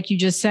that. So like you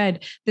just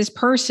said, this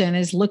person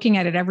is looking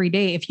at it every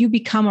day. If you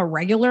become a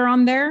regular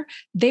on there,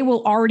 they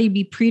will already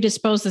be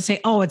predisposed to say,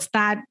 oh, it's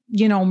that,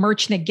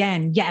 merchant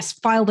again. Yes,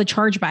 file the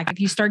chargeback. If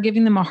you start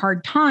giving them a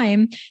hard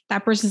time,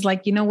 that person's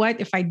like, you know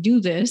what, if I do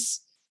this,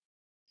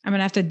 I'm going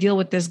to have to deal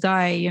with this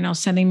guy,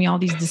 sending me all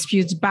these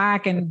disputes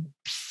back. And,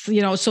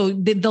 so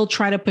they'll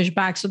try to push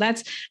back. So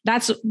that's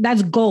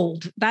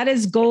gold. That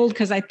is gold.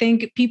 Cause I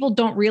think people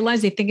don't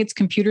realize, they think it's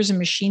computers and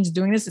machines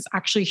doing this. It's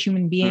actually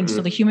human beings. Mm-hmm.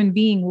 So the human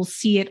being will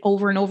see it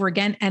over and over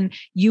again, and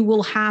you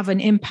will have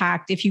an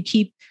impact if you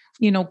keep,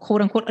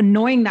 quote unquote,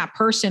 annoying that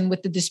person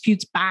with the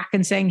disputes back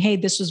and saying, hey,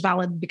 this was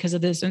valid because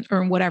of this,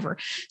 or whatever.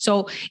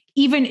 So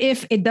even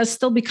if it does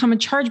still become a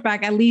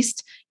chargeback, at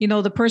least,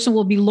 the person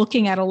will be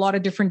looking at a lot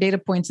of different data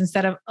points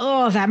instead of,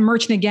 oh, that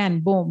merchant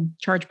again, boom,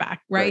 chargeback,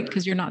 right?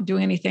 Because you're not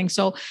doing anything.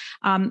 So,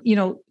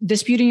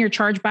 disputing your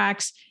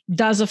chargebacks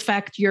does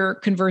affect your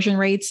conversion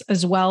rates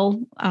as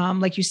well.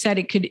 Like you said,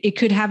 it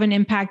could have an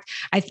impact.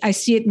 I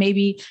see it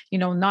maybe,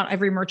 not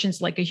every merchant's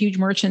like a huge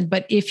merchant,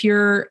 but if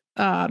you're,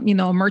 a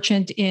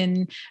merchant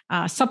in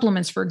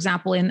supplements, for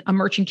example, in a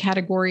merchant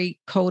category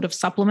code of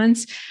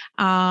supplements,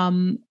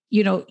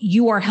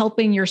 you are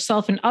helping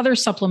yourself and other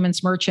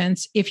supplements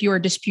merchants if you are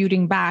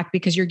disputing back,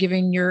 because you're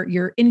giving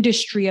your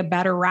industry a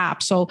better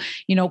rap. So,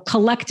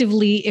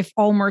 collectively, if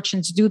all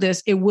merchants do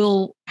this, it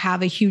will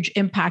have a huge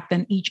impact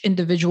on each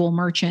individual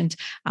merchant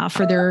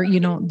for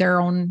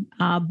their own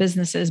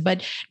businesses.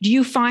 But do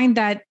you find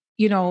that,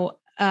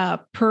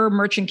 per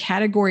merchant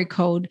category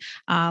code,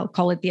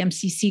 call it the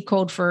MCC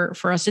code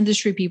for us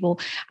industry people,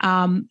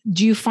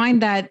 do you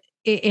find that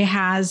it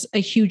has a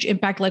huge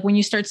impact? Like when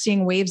you start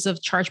seeing waves of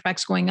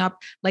chargebacks going up,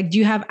 like, do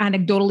you have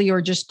anecdotally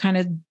or just kind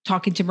of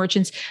talking to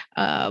merchants,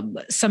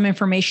 some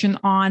information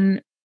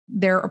on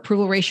their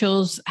approval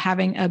ratios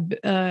having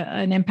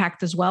an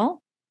impact as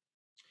well?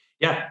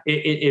 Yeah,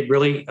 it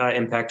really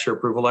impacts your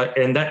approval.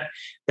 And that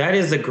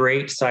is a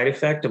great side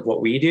effect of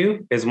what we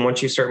do, is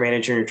once you start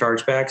managing your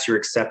chargebacks, your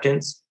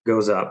acceptance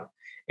goes up.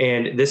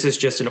 And this is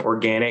just an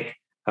organic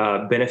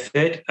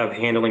benefit of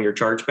handling your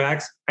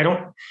chargebacks. I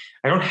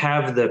don't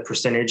have the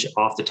percentage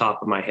off the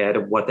top of my head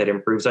of what that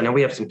improves. I know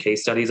we have some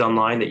case studies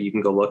online that you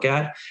can go look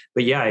at,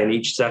 but yeah, in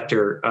each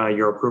sector,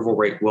 your approval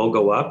rate will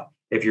go up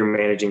if you're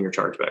managing your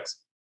chargebacks.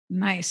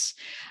 Nice.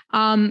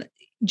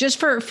 Just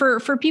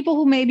for people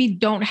who maybe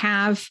don't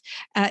have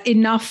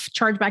enough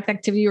chargeback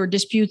activity or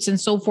disputes and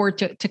so forth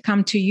to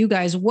come to you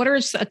guys, what are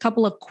a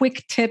couple of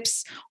quick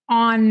tips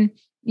on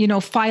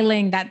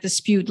filing that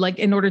dispute? Like,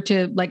 in order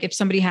to, like, if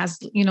somebody has,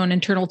 an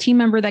internal team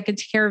member that can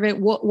take care of it,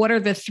 what are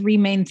the 3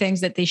 main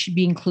things that they should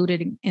be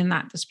included in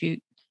that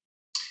dispute?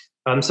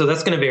 So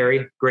that's going to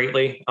vary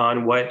greatly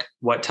on what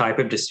type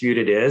of dispute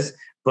it is.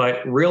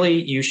 But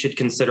really, you should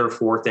consider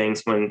 4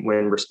 things when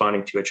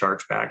responding to a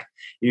chargeback.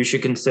 You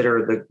should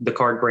consider the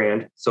card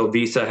brand. So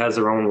Visa has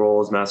their own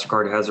rules,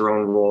 MasterCard has their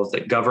own rules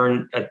that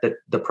govern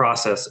the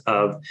process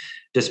of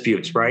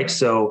disputes, right?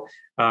 So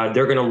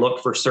they're going to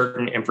look for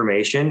certain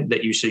information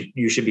that you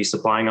should be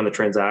supplying on the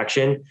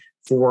transaction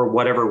for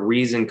whatever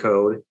reason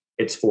code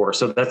it's for.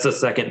 So that's the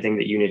second thing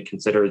that you need to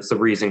consider. It's the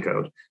reason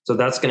code. So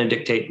that's going to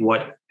dictate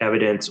what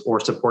evidence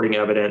or supporting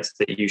evidence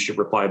that you should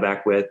reply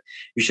back with.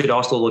 You should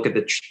also look at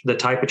the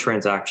type of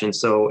transaction.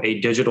 So a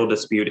digital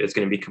dispute is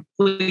going to be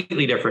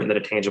completely different than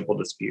a tangible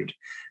dispute.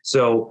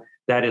 So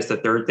That is the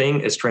third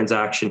thing, is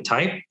transaction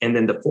type. And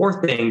then the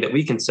fourth thing that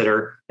we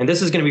consider, and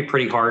this is going to be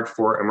pretty hard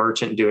for a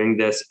merchant doing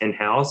this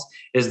in-house,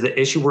 is the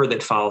issuer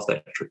that files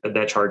that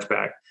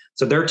chargeback.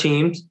 So their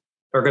teams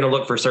are going to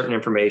look for certain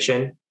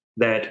information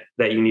that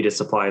you need to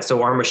supply.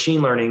 So our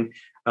machine learning,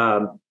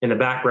 in the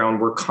background,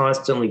 we're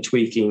constantly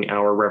tweaking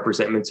our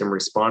representments and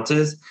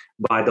responses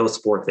by those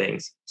four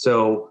things.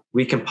 So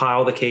we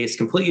compile the case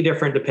completely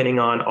different depending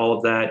on all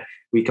of that.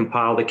 We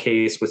compile the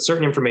case with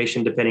certain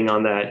information depending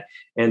on that.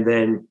 And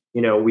then,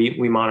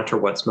 we monitor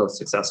what's most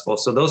successful.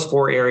 So those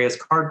four areas,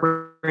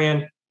 card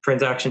brand,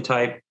 transaction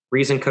type,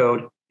 reason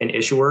code, and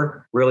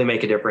issuer, really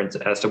make a difference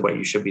as to what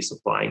you should be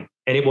supplying.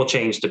 And it will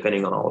change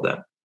depending on all of that.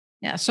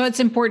 Yeah. So it's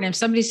important. If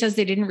somebody says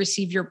they didn't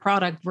receive your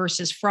product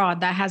versus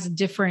fraud, that has a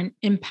different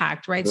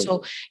impact, right? Mm-hmm.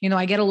 So,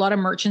 I get a lot of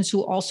merchants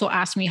who also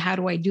ask me, how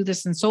do I do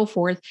this and so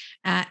forth?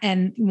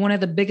 And one of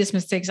the biggest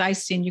mistakes I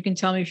see, and you can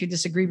tell me if you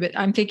disagree, but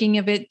I'm thinking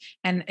of it.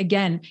 And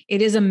again,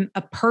 it is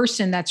a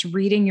person that's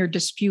reading your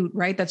dispute,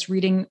 right? That's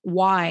reading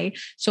why.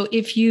 So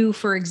if you,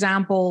 for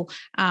example,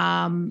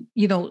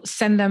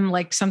 send them,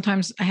 like,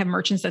 sometimes I have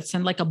merchants that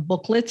send like a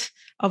booklet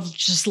of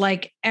just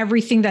like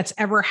everything that's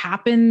ever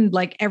happened,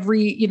 like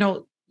every,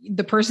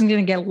 the person's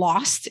going to get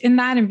lost in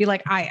that and be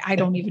like, I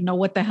don't even know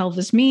what the hell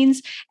this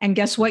means. And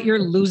guess what? You're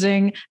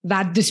losing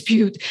that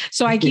dispute.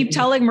 So I keep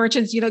telling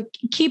merchants,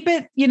 keep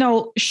it,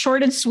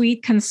 short and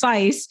sweet,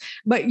 concise,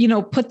 but,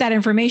 put that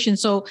information.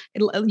 So,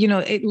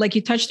 like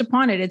you touched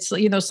upon it, it's,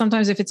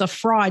 sometimes if it's a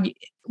fraud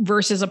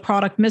versus a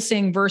product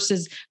missing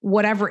versus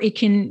whatever, it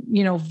can,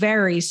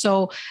 vary.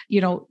 So,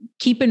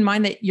 keep in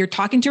mind that you're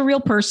talking to a real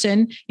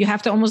person. You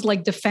have to almost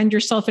like defend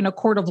yourself in a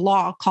court of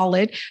law, call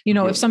it,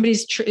 if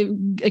somebody's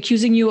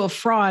accusing you of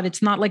fraud,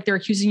 it's not like they're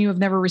accusing you of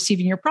never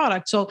receiving your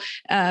product. So,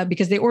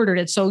 because they ordered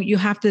it. So you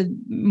have to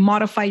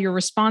modify your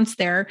response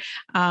there.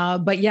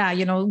 But yeah,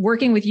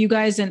 working with you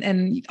guys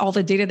and all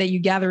the data that you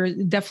gather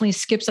definitely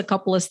skips a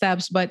couple of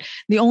steps. But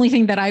the only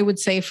thing that I would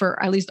say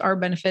for at least our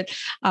benefit,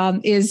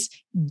 is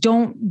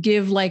don't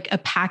give like a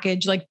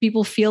package. Like,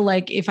 people feel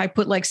like if I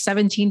put like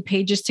 17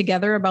 pages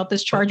together about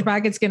this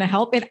chargeback, it's going to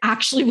help. It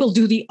actually will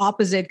do the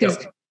opposite. Because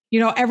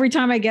every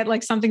time I get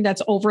like something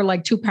that's over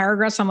like 2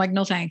 paragraphs, I'm like,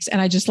 no, thanks.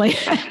 And I just like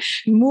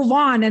move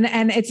on.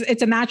 And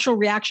it's a natural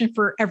reaction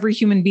for every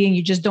human being.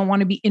 You just don't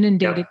want to be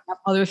inundated, you have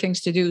other things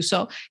to do.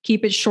 So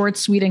keep it short,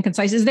 sweet, and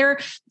concise. Is there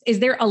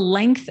a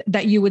length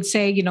that you would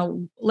say,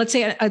 let's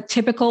say a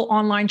typical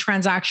online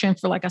transaction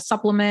for like a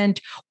supplement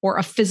or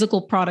a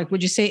physical product?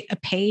 Would you say a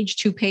page,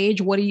 2 page?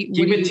 Keep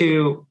it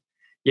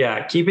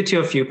to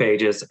a few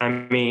pages. I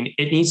mean,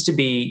 it needs to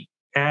be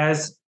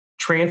as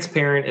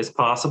transparent as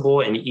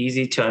possible and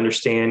easy to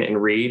understand and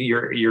read.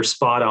 You're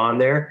spot on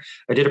there.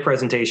 I did a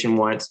presentation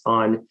once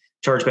on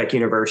Chargeback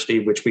University,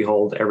 which we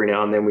hold every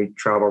now and then. We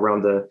travel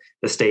around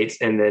the states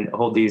and then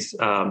hold these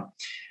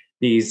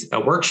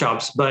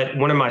workshops. But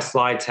one of my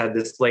slides had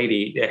this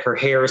lady, her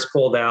hair is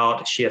pulled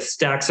out. She has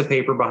stacks of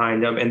paper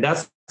behind them. And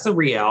that's the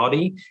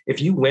reality. If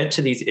you went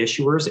to these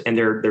issuers and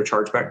their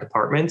chargeback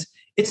departments,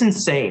 it's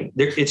insane.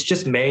 It's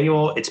just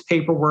manual, it's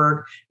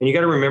paperwork. And you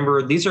got to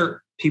remember, these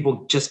are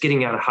people just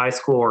getting out of high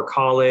school or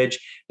college.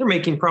 They're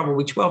making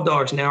probably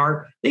 $12 an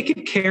hour. They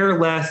could care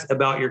less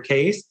about your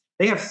case.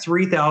 They have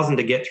 3,000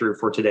 to get through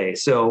for today.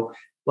 So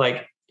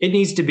like, it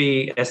needs to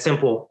be as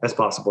simple as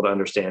possible to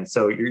understand.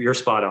 So you're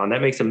spot on.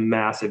 That makes a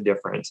massive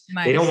difference.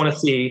 Nice. They don't want to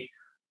see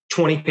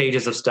 20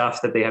 pages of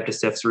stuff that they have to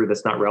sift through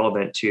that's not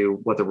relevant to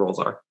what the rules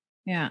are.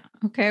 Yeah.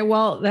 Okay.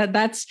 Well,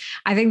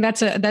 I think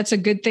that's a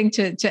good thing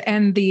to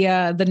end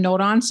the note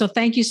on. So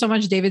thank you so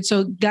much, David.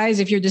 So guys,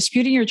 if you're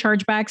disputing your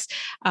chargebacks,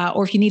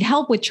 or if you need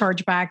help with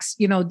chargebacks,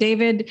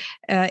 David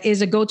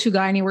is a go-to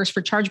guy and he works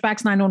for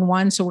Chargebacks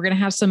 911. So we're going to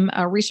have some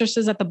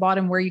resources at the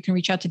bottom where you can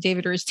reach out to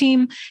David or his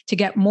team to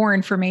get more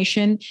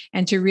information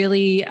and to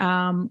really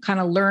kind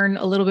of learn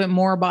a little bit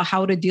more about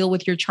how to deal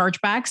with your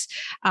chargebacks.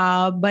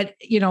 But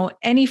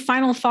any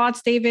final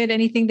thoughts, David?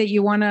 Anything that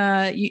you want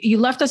to? You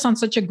left us on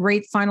such a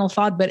great final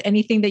thought, but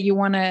anything that you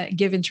want to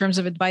give in terms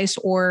of advice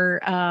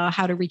or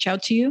how to reach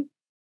out to you?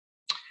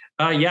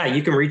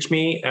 You can reach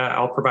me.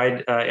 I'll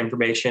provide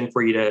information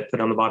for you to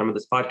put on the bottom of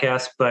this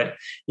podcast, but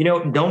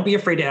don't be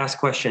afraid to ask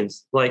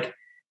questions. Like,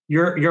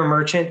 you're a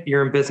merchant,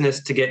 you're in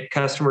business to get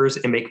customers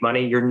and make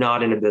money. You're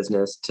not in a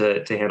business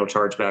to handle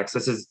chargebacks.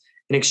 This is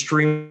an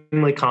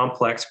extremely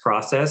complex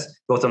process,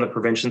 both on the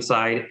prevention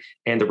side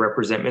and the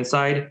representment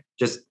side.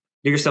 Just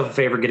do yourself a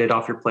favor, get it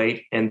off your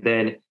plate, and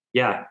then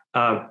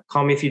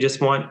call me if you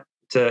just want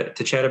to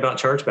chat about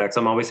chargebacks.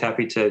 I'm always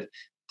happy to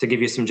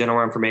give you some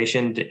general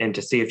information and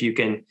to see if you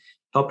can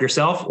help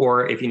yourself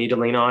or if you need to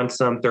lean on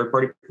some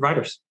third-party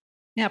providers.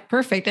 Yeah,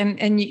 perfect.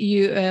 And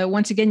you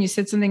once again, you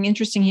said something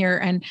interesting here.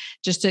 And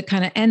just to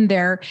kind of end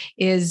there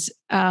is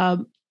a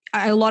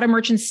lot of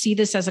merchants see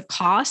this as a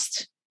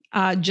cost.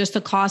 Just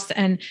a cost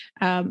and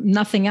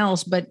nothing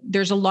else, but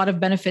there's a lot of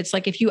benefits.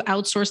 Like if you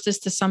outsource this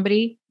to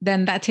somebody,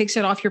 then that takes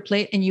it off your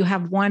plate and you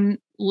have one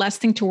less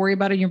thing to worry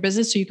about in your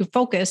business so you can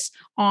focus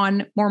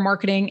on more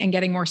marketing and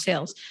getting more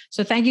sales.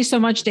 So thank you so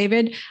much,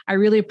 David. I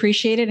really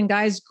appreciate it. And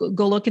guys,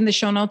 go look in the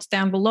show notes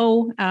down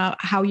below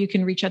how you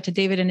can reach out to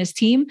David and his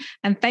team.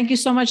 And thank you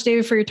so much,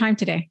 David, for your time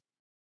today.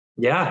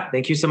 Yeah,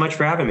 thank you so much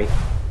for having me.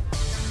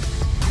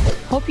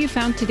 Hope you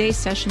found today's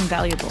session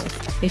valuable.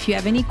 If you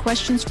have any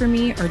questions for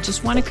me or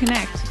just want to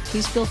connect,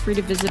 please feel free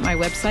to visit my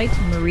website,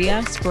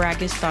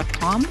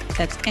 mariasparagis.com.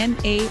 That's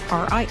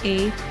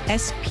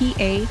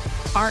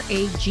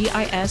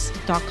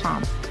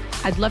MariaSparagis.com.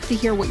 I'd love to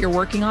hear what you're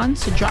working on,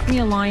 so drop me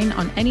a line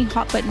on any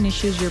hot button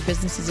issues your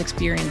business is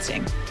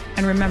experiencing.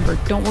 And remember,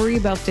 don't worry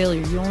about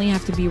failure. You only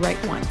have to be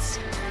right once.